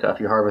an indica if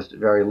you harvest it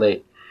very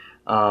late,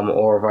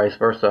 or vice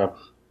versa.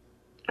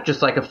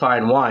 Just like a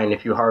fine wine,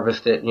 if you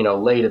harvest it,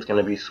 late, it's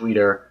going to be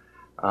sweeter.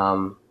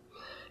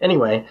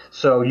 Anyway,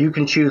 so you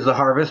can choose the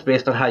harvest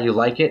based on how you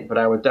like it, but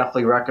I would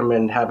definitely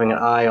recommend having an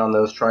eye on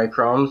those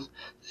trichromes,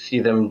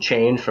 see them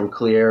change from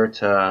clear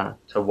to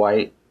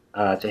white,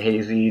 to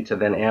hazy, to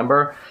then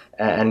amber,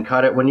 and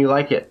cut it when you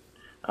like it.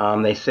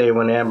 They say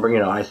when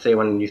amber, I say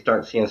when you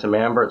start seeing some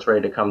amber, it's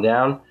ready to come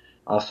down.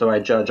 Also, I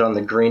judge on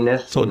the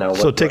greenness.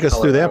 So take us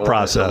through that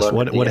process.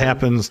 What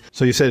happens?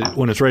 So you said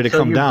when it's ready to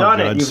come down,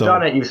 Judd. You've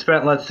done it. You've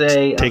spent, let's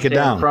say, take it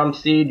down from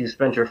seed. You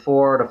spent your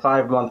 4 to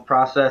 5 month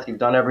process. You've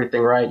done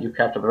everything right. You've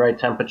kept at the right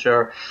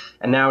temperature,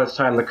 and now it's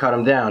time to cut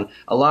them down.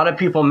 A lot of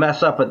people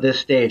mess up at this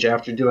stage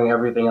after doing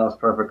everything else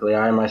perfectly.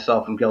 I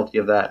myself am guilty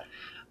of that.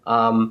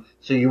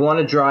 So you want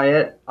to dry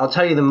it. I'll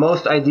tell you the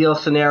most ideal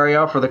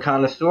scenario for the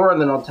connoisseur, and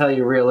then I'll tell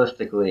you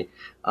realistically.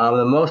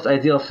 The most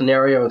ideal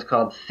scenario is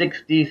called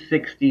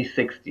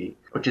 60-60-60,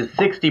 which is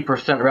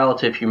 60%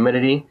 relative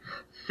humidity,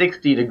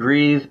 60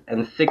 degrees,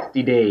 and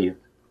 60 days.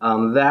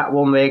 That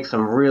will make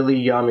some really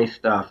yummy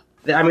stuff.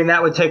 I mean,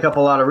 that would take up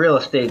a lot of real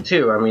estate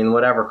too. I mean,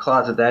 whatever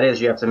closet that is,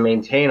 you have to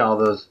maintain all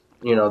those,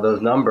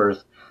 those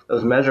numbers,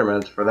 those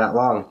measurements for that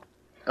long.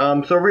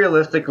 So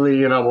realistically,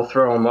 we'll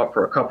throw them up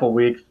for a couple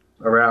weeks.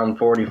 Around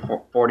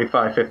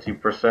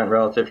 45-50%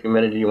 relative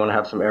humidity. You want to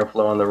have some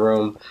airflow in the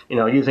room,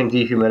 using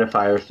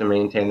dehumidifiers to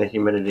maintain the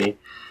humidity.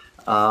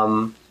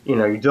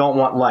 You don't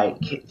want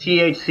light.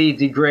 THC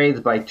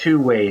degrades by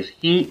 2 ways,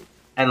 heat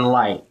and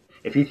light.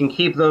 If you can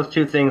keep those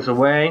 2 things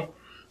away,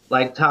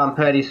 like Tom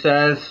Petty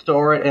says,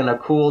 store it in a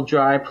cool,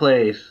 dry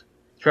place.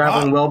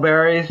 Traveling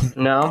Wilburys?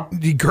 No?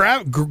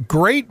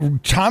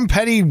 Great Tom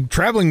Petty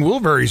Traveling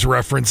Wilburys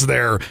reference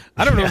there.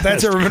 I don't know if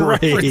that's ever been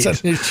referenced on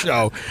this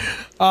show.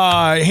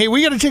 Hey,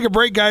 we got to take a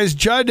break, guys.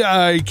 Judd,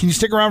 can you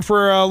stick around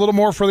for a little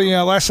more for the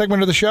last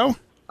segment of the show?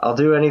 I'll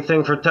do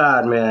anything for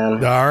Todd,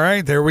 man. All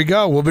right, there we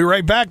go. We'll be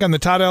right back on the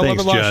Todd L.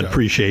 Thanks, Judd. Show.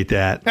 Appreciate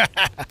that.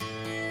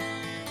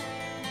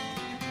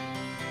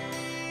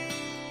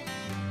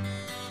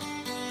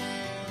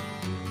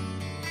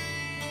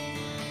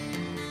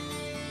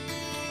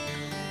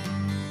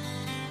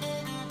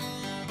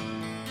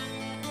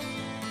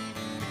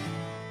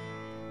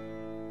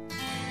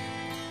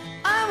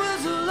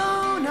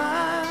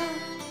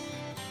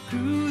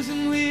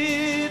 Cruising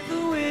with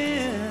the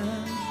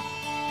wind,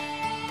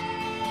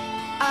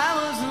 I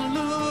wasn't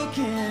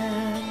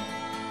looking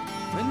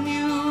when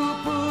you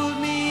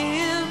pulled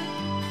me in.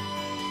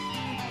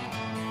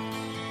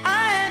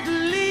 I had to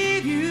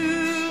leave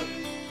you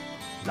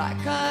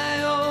like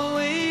I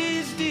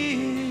always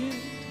did.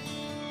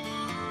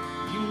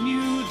 You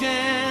knew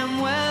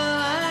damn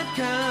well I'd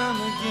come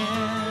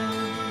again.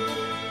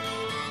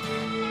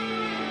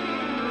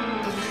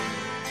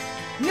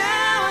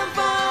 Now I'm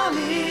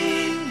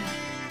falling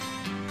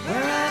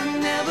where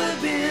I've never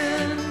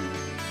been.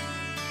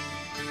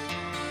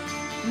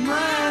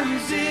 My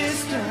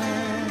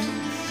resistance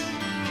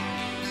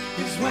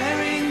is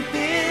wearing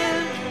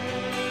thin.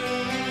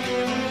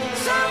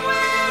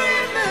 Somewhere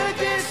in the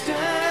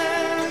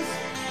distance,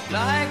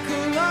 like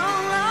a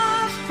long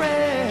lost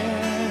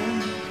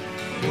friend.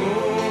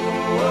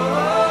 Oh,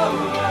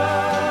 oh,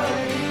 oh.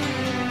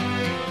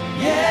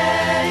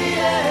 Yeah,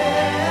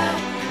 yeah.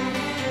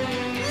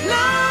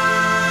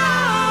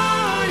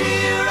 Lord,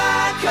 here I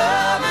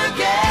come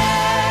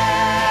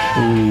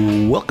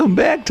again. Welcome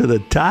back to the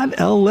Todd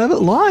L.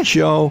 Levitt Law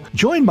Show,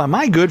 joined by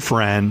my good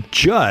friend,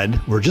 Judd.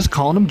 We're just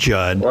calling him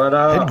Judd. What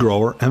up? Head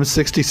grower,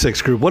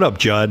 M66 Group. What up,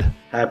 Judd?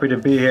 Happy to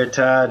be here,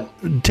 Todd.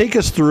 Take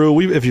us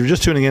through, if you're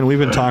just tuning in, we've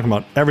been talking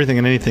about everything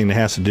and anything that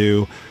has to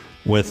do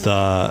with,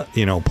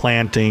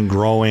 planting,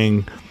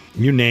 growing,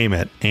 you name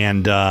it.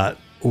 And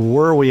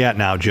where are we at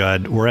now,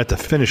 Judd? We're at the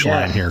finish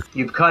line here.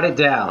 You've cut it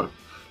down.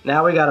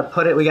 Now we got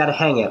to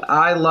hang it.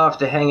 I love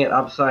to hang it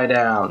upside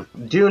down.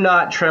 Do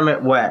not trim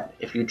it wet.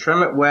 If you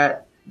trim it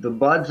wet, the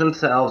buds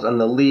themselves and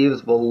the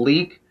leaves will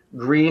leak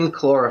green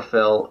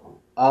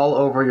chlorophyll all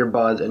over your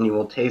buds, and you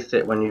will taste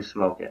it when you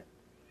smoke it.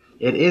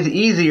 It is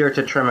easier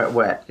to trim it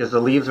wet because the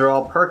leaves are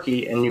all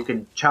perky, and you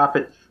could chop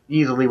it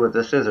easily with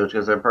the scissors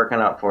because they're perking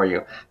up for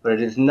you. But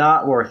it is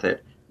not worth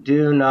it.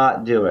 Do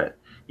not do it.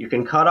 You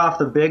can cut off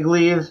the big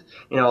leaves.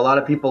 A lot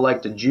of people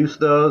like to juice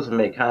those and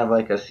make kind of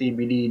like a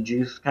CBD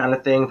juice kind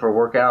of thing for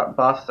workout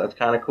buffs. That's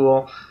kind of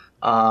cool.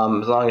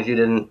 As long as you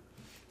didn't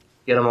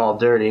get them all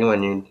dirty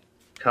when you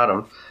cut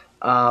them.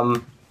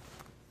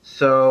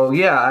 So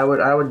yeah, I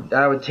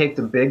would take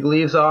the big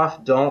leaves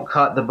off. Don't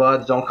cut the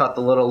buds. Don't cut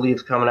the little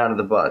leaves coming out of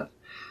the buds.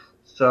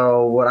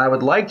 So what I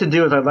would like to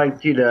do is I'd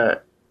like you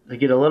to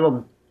get a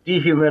little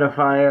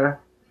dehumidifier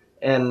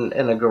in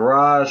a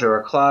garage or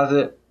a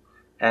closet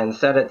and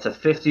set it to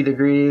 50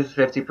 degrees,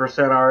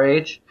 50%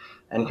 RH,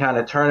 and kind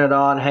of turn it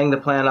on, hang the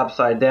plant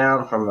upside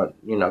down from a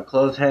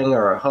clothes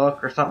hanger or a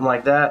hook or something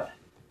like that,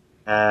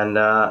 and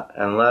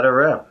let her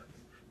rip.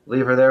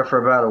 Leave her there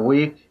for about a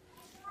week,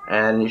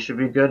 and you should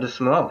be good to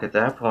smoke at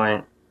that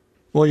point.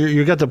 Well,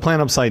 you got the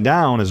plant upside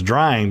down, it's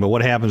drying, but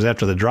what happens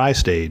after the dry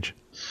stage?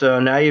 So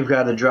now you've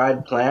got a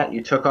dried plant.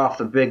 You took off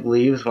the big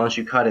leaves once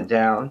you cut it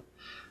down.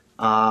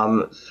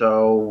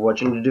 So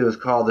what you need to do is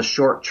called the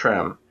short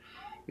trim.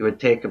 You would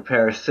take a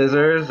pair of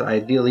scissors,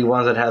 ideally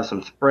ones that have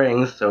some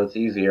springs so it's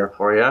easier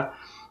for you,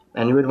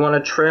 and you would want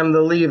to trim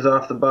the leaves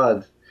off the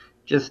buds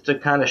just to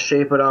kind of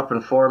shape it up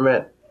and form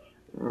it.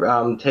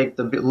 Take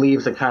the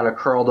leaves that kind of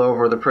curled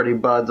over the pretty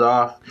buds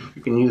off.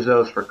 You can use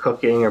those for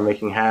cooking or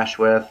making hash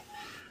with.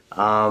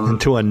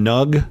 Into a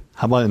nug?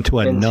 How about into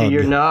a nug? Into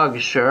your nug,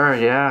 sure,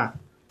 yeah.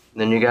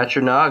 Then you got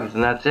your nugs,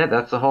 and that's it.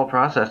 That's the whole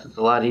process. It's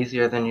a lot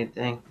easier than you'd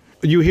think.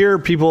 You hear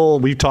people,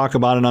 we talk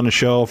about it on the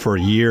show for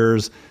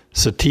years,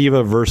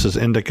 sativa versus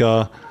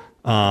indica,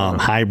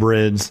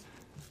 hybrids.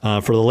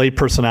 For the lay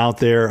person out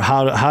there,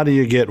 how do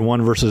you get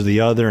one versus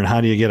the other, and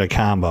how do you get a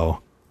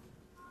combo?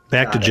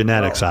 Back to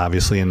genetics,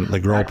 obviously, and the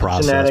grow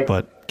process,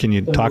 but can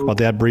you talk about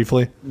that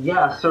briefly?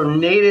 Yeah, so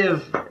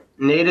native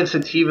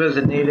sativas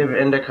and native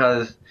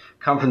indicas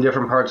come from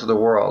different parts of the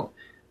world.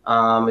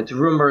 It's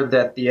rumored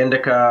that the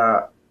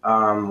indica,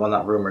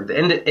 not rumored,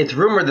 it's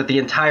rumored that the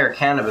entire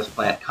cannabis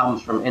plant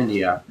comes from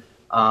India.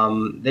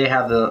 They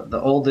have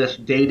the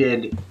oldest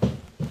dated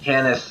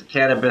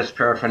cannabis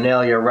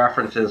paraphernalia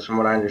references, from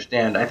what I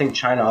understand. I think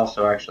China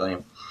also, actually.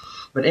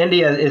 But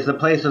India is the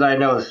place that I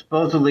know is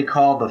supposedly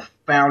called the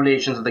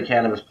foundations of the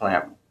cannabis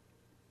plant.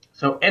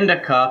 So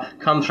indica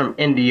comes from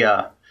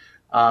India,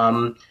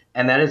 and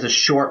that is a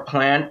short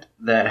plant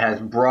that has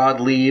broad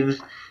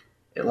leaves.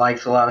 It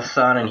likes a lot of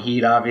sun and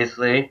heat,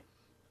 obviously,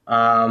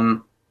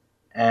 and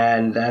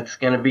that's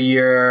going to be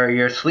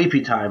your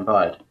sleepy time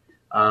bud.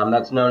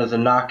 That's known as a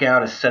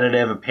knockout, a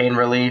sedative, a pain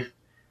relief.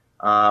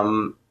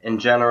 In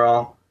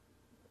general,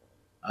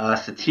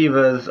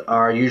 sativas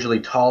are usually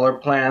taller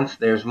plants.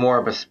 There's more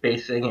of a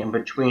spacing in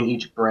between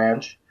each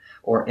branch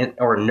or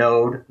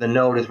node. The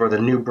node is where the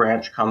new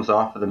branch comes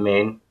off of the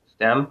main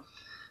stem.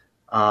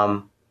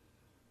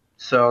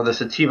 So the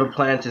sativa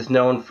plant is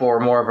known for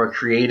more of a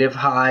creative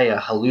high, a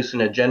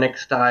hallucinogenic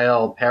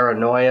style.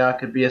 Paranoia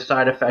could be a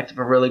side effect of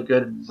a really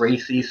good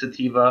racy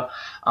sativa.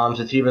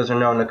 Sativas are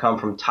known to come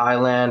from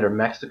Thailand or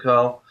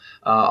Mexico.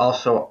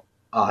 Also,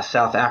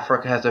 South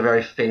Africa has a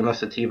very famous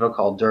sativa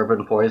called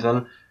Durban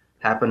Poison.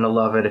 Happen to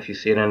love it if you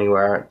see it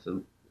anywhere. It's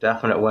a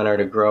definite winner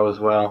to grow as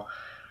well.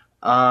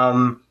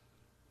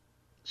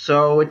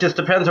 So it just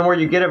depends on where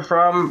you get it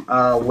from,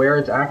 where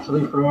it's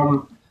actually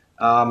from.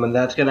 And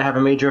that's going to have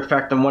a major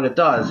effect on what it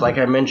does. Like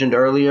I mentioned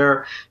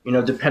earlier,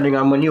 depending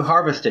on when you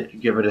harvest it, you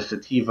give it a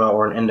sativa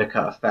or an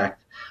indica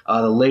effect.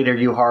 The later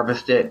you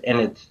harvest it in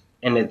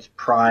its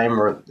prime,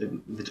 or if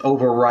it's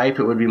overripe,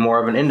 it would be more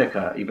of an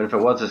indica, even if it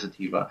was a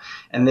sativa.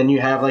 And then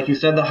you have, like you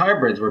said, the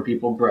hybrids, where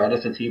people bred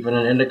a sativa and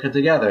an indica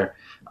together.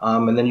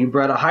 And then you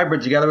bred a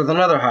hybrid together with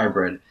another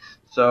hybrid.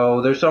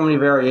 So there's so many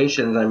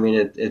variations. I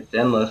mean, it's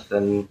endless,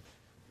 and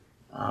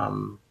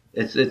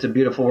it's a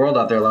beautiful world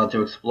out there, a lot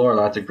to explore, a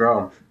lot to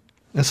grow.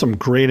 That's some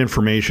great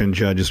information,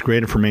 Judd. Just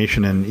great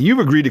information. And you've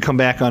agreed to come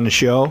back on the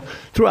show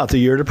throughout the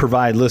year to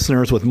provide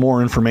listeners with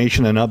more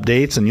information and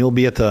updates. And you'll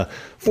be at the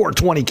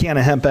 420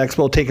 Canna Hemp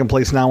Expo taking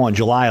place now on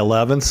July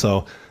 11th. So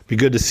it'd be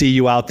good to see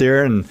you out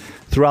there. And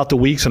throughout the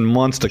weeks and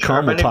months to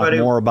come, we'll talk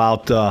more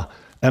about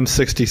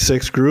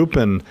M66 Group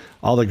and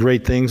all the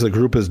great things the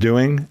group is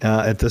doing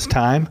at this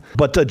time.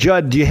 But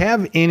Judd, do you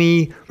have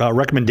any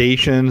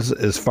recommendations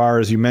as far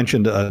as you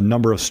mentioned a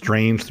number of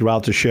strains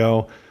throughout the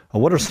show?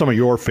 What are some of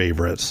your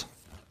favorites?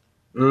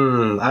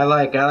 I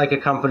like a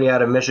company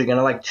out of Michigan.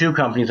 I like two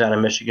companies out of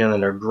Michigan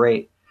that are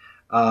great.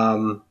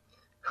 One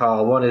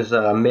is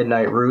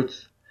Midnight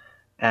Roots,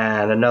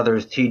 and another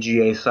is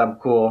TGA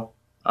Subcool.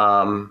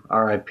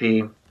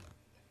 R.I.P.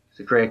 He's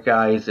a great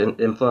guy. He's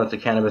influenced the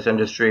cannabis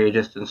industry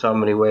just in so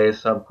many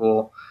ways.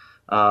 Subcool.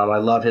 I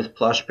love his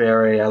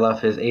Plushberry. I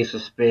love his Ace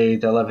of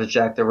Spades. I love his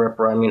Jack the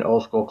Ripper. I mean,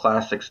 old school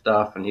classic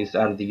stuff. And he's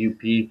out of the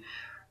UP.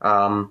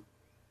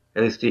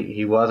 At least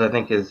he was. I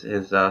think his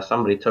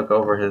somebody took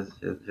over his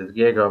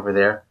gig over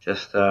there.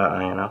 Just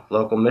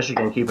local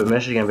Michigan, keep it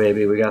Michigan,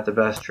 baby. We got the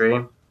best tree.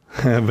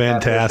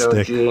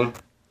 Fantastic. OG,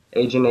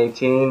 Agent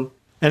 18.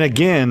 And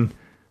again,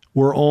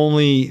 we're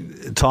only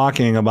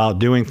talking about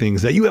doing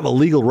things that you have a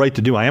legal right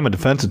to do. I am a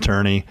defense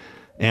attorney,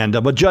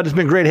 but Judd, it's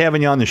been great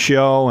having you on the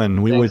show,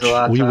 and we wish.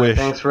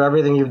 Thanks for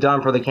everything you've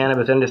done for the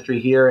cannabis industry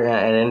here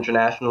and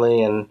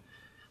internationally, and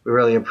we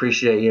really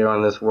appreciate you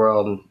in this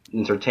world.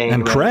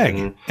 Entertainment and Craig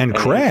and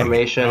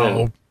information.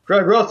 No.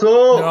 Craig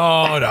Russell. No,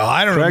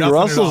 I don't know. Craig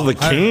Russell's the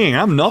king.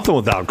 I'm nothing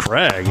without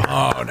Craig.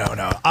 Oh,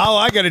 no. All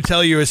I got to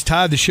tell you is,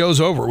 Todd, the show's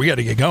over. We got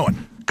to get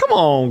going. Come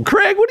on,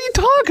 Craig. What are you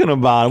talking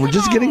about? We're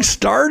just getting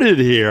started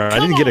here. I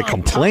didn't get a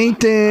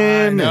complaint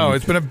in. No,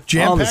 it's been a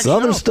jam-packed all this show.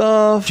 other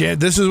stuff.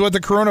 This is what the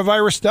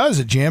coronavirus does.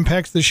 It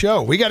jam-packs the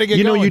show. We got to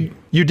get going.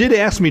 You did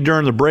ask me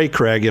during the break,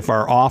 Craig, if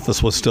our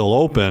office was still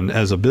open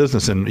as a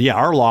business. And, yeah,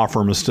 our law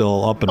firm is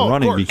still up and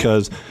running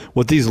because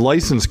with these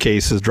license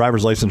cases,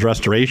 driver's license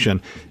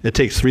restoration, it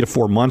takes 3 to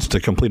 4 months to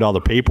complete all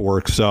the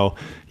paperwork. So,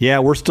 yeah,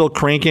 we're still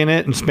cranking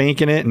it and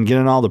spanking it and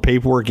getting all the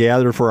paperwork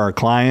gathered for our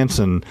clients.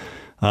 And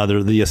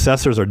the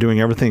assessors are doing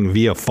everything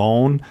via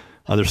phone.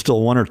 There's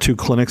still 1 or 2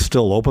 clinics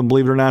still open,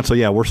 believe it or not. So,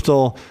 yeah,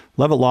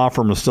 Levitt Law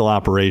Firm is still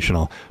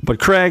operational. But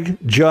Craig,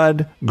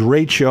 Judd,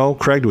 great show.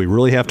 Craig, do we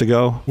really have to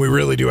go? We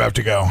really do have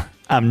to go.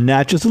 I'm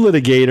not just a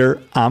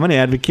litigator. I'm an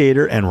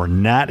advocator, and we're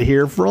not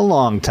here for a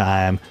long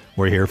time.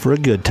 We're here for a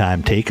good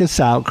time. Take us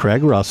out,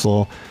 Craig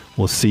Russell.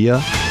 We'll see ya.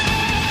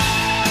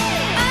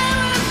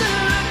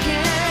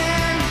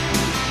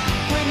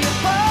 When you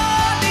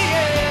fall the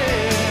end.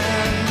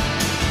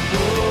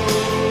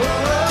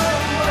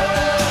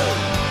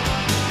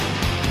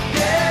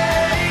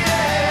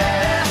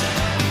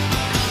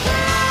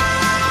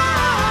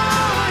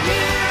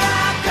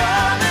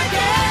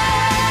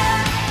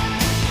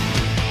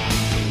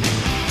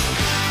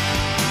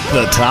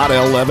 Todd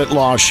L. Levitt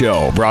Law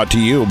Show, brought to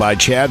you by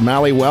Chad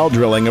Malley Well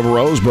Drilling of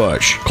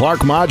Rosebush, Clark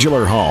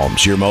Modular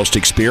Homes, your most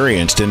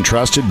experienced and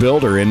trusted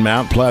builder in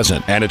Mount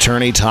Pleasant, and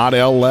attorney Todd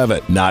L.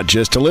 Levitt, not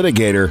just a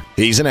litigator,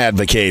 he's an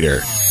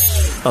advocator.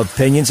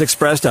 Opinions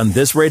expressed on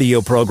this radio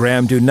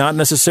program do not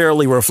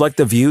necessarily reflect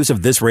the views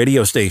of this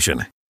radio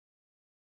station.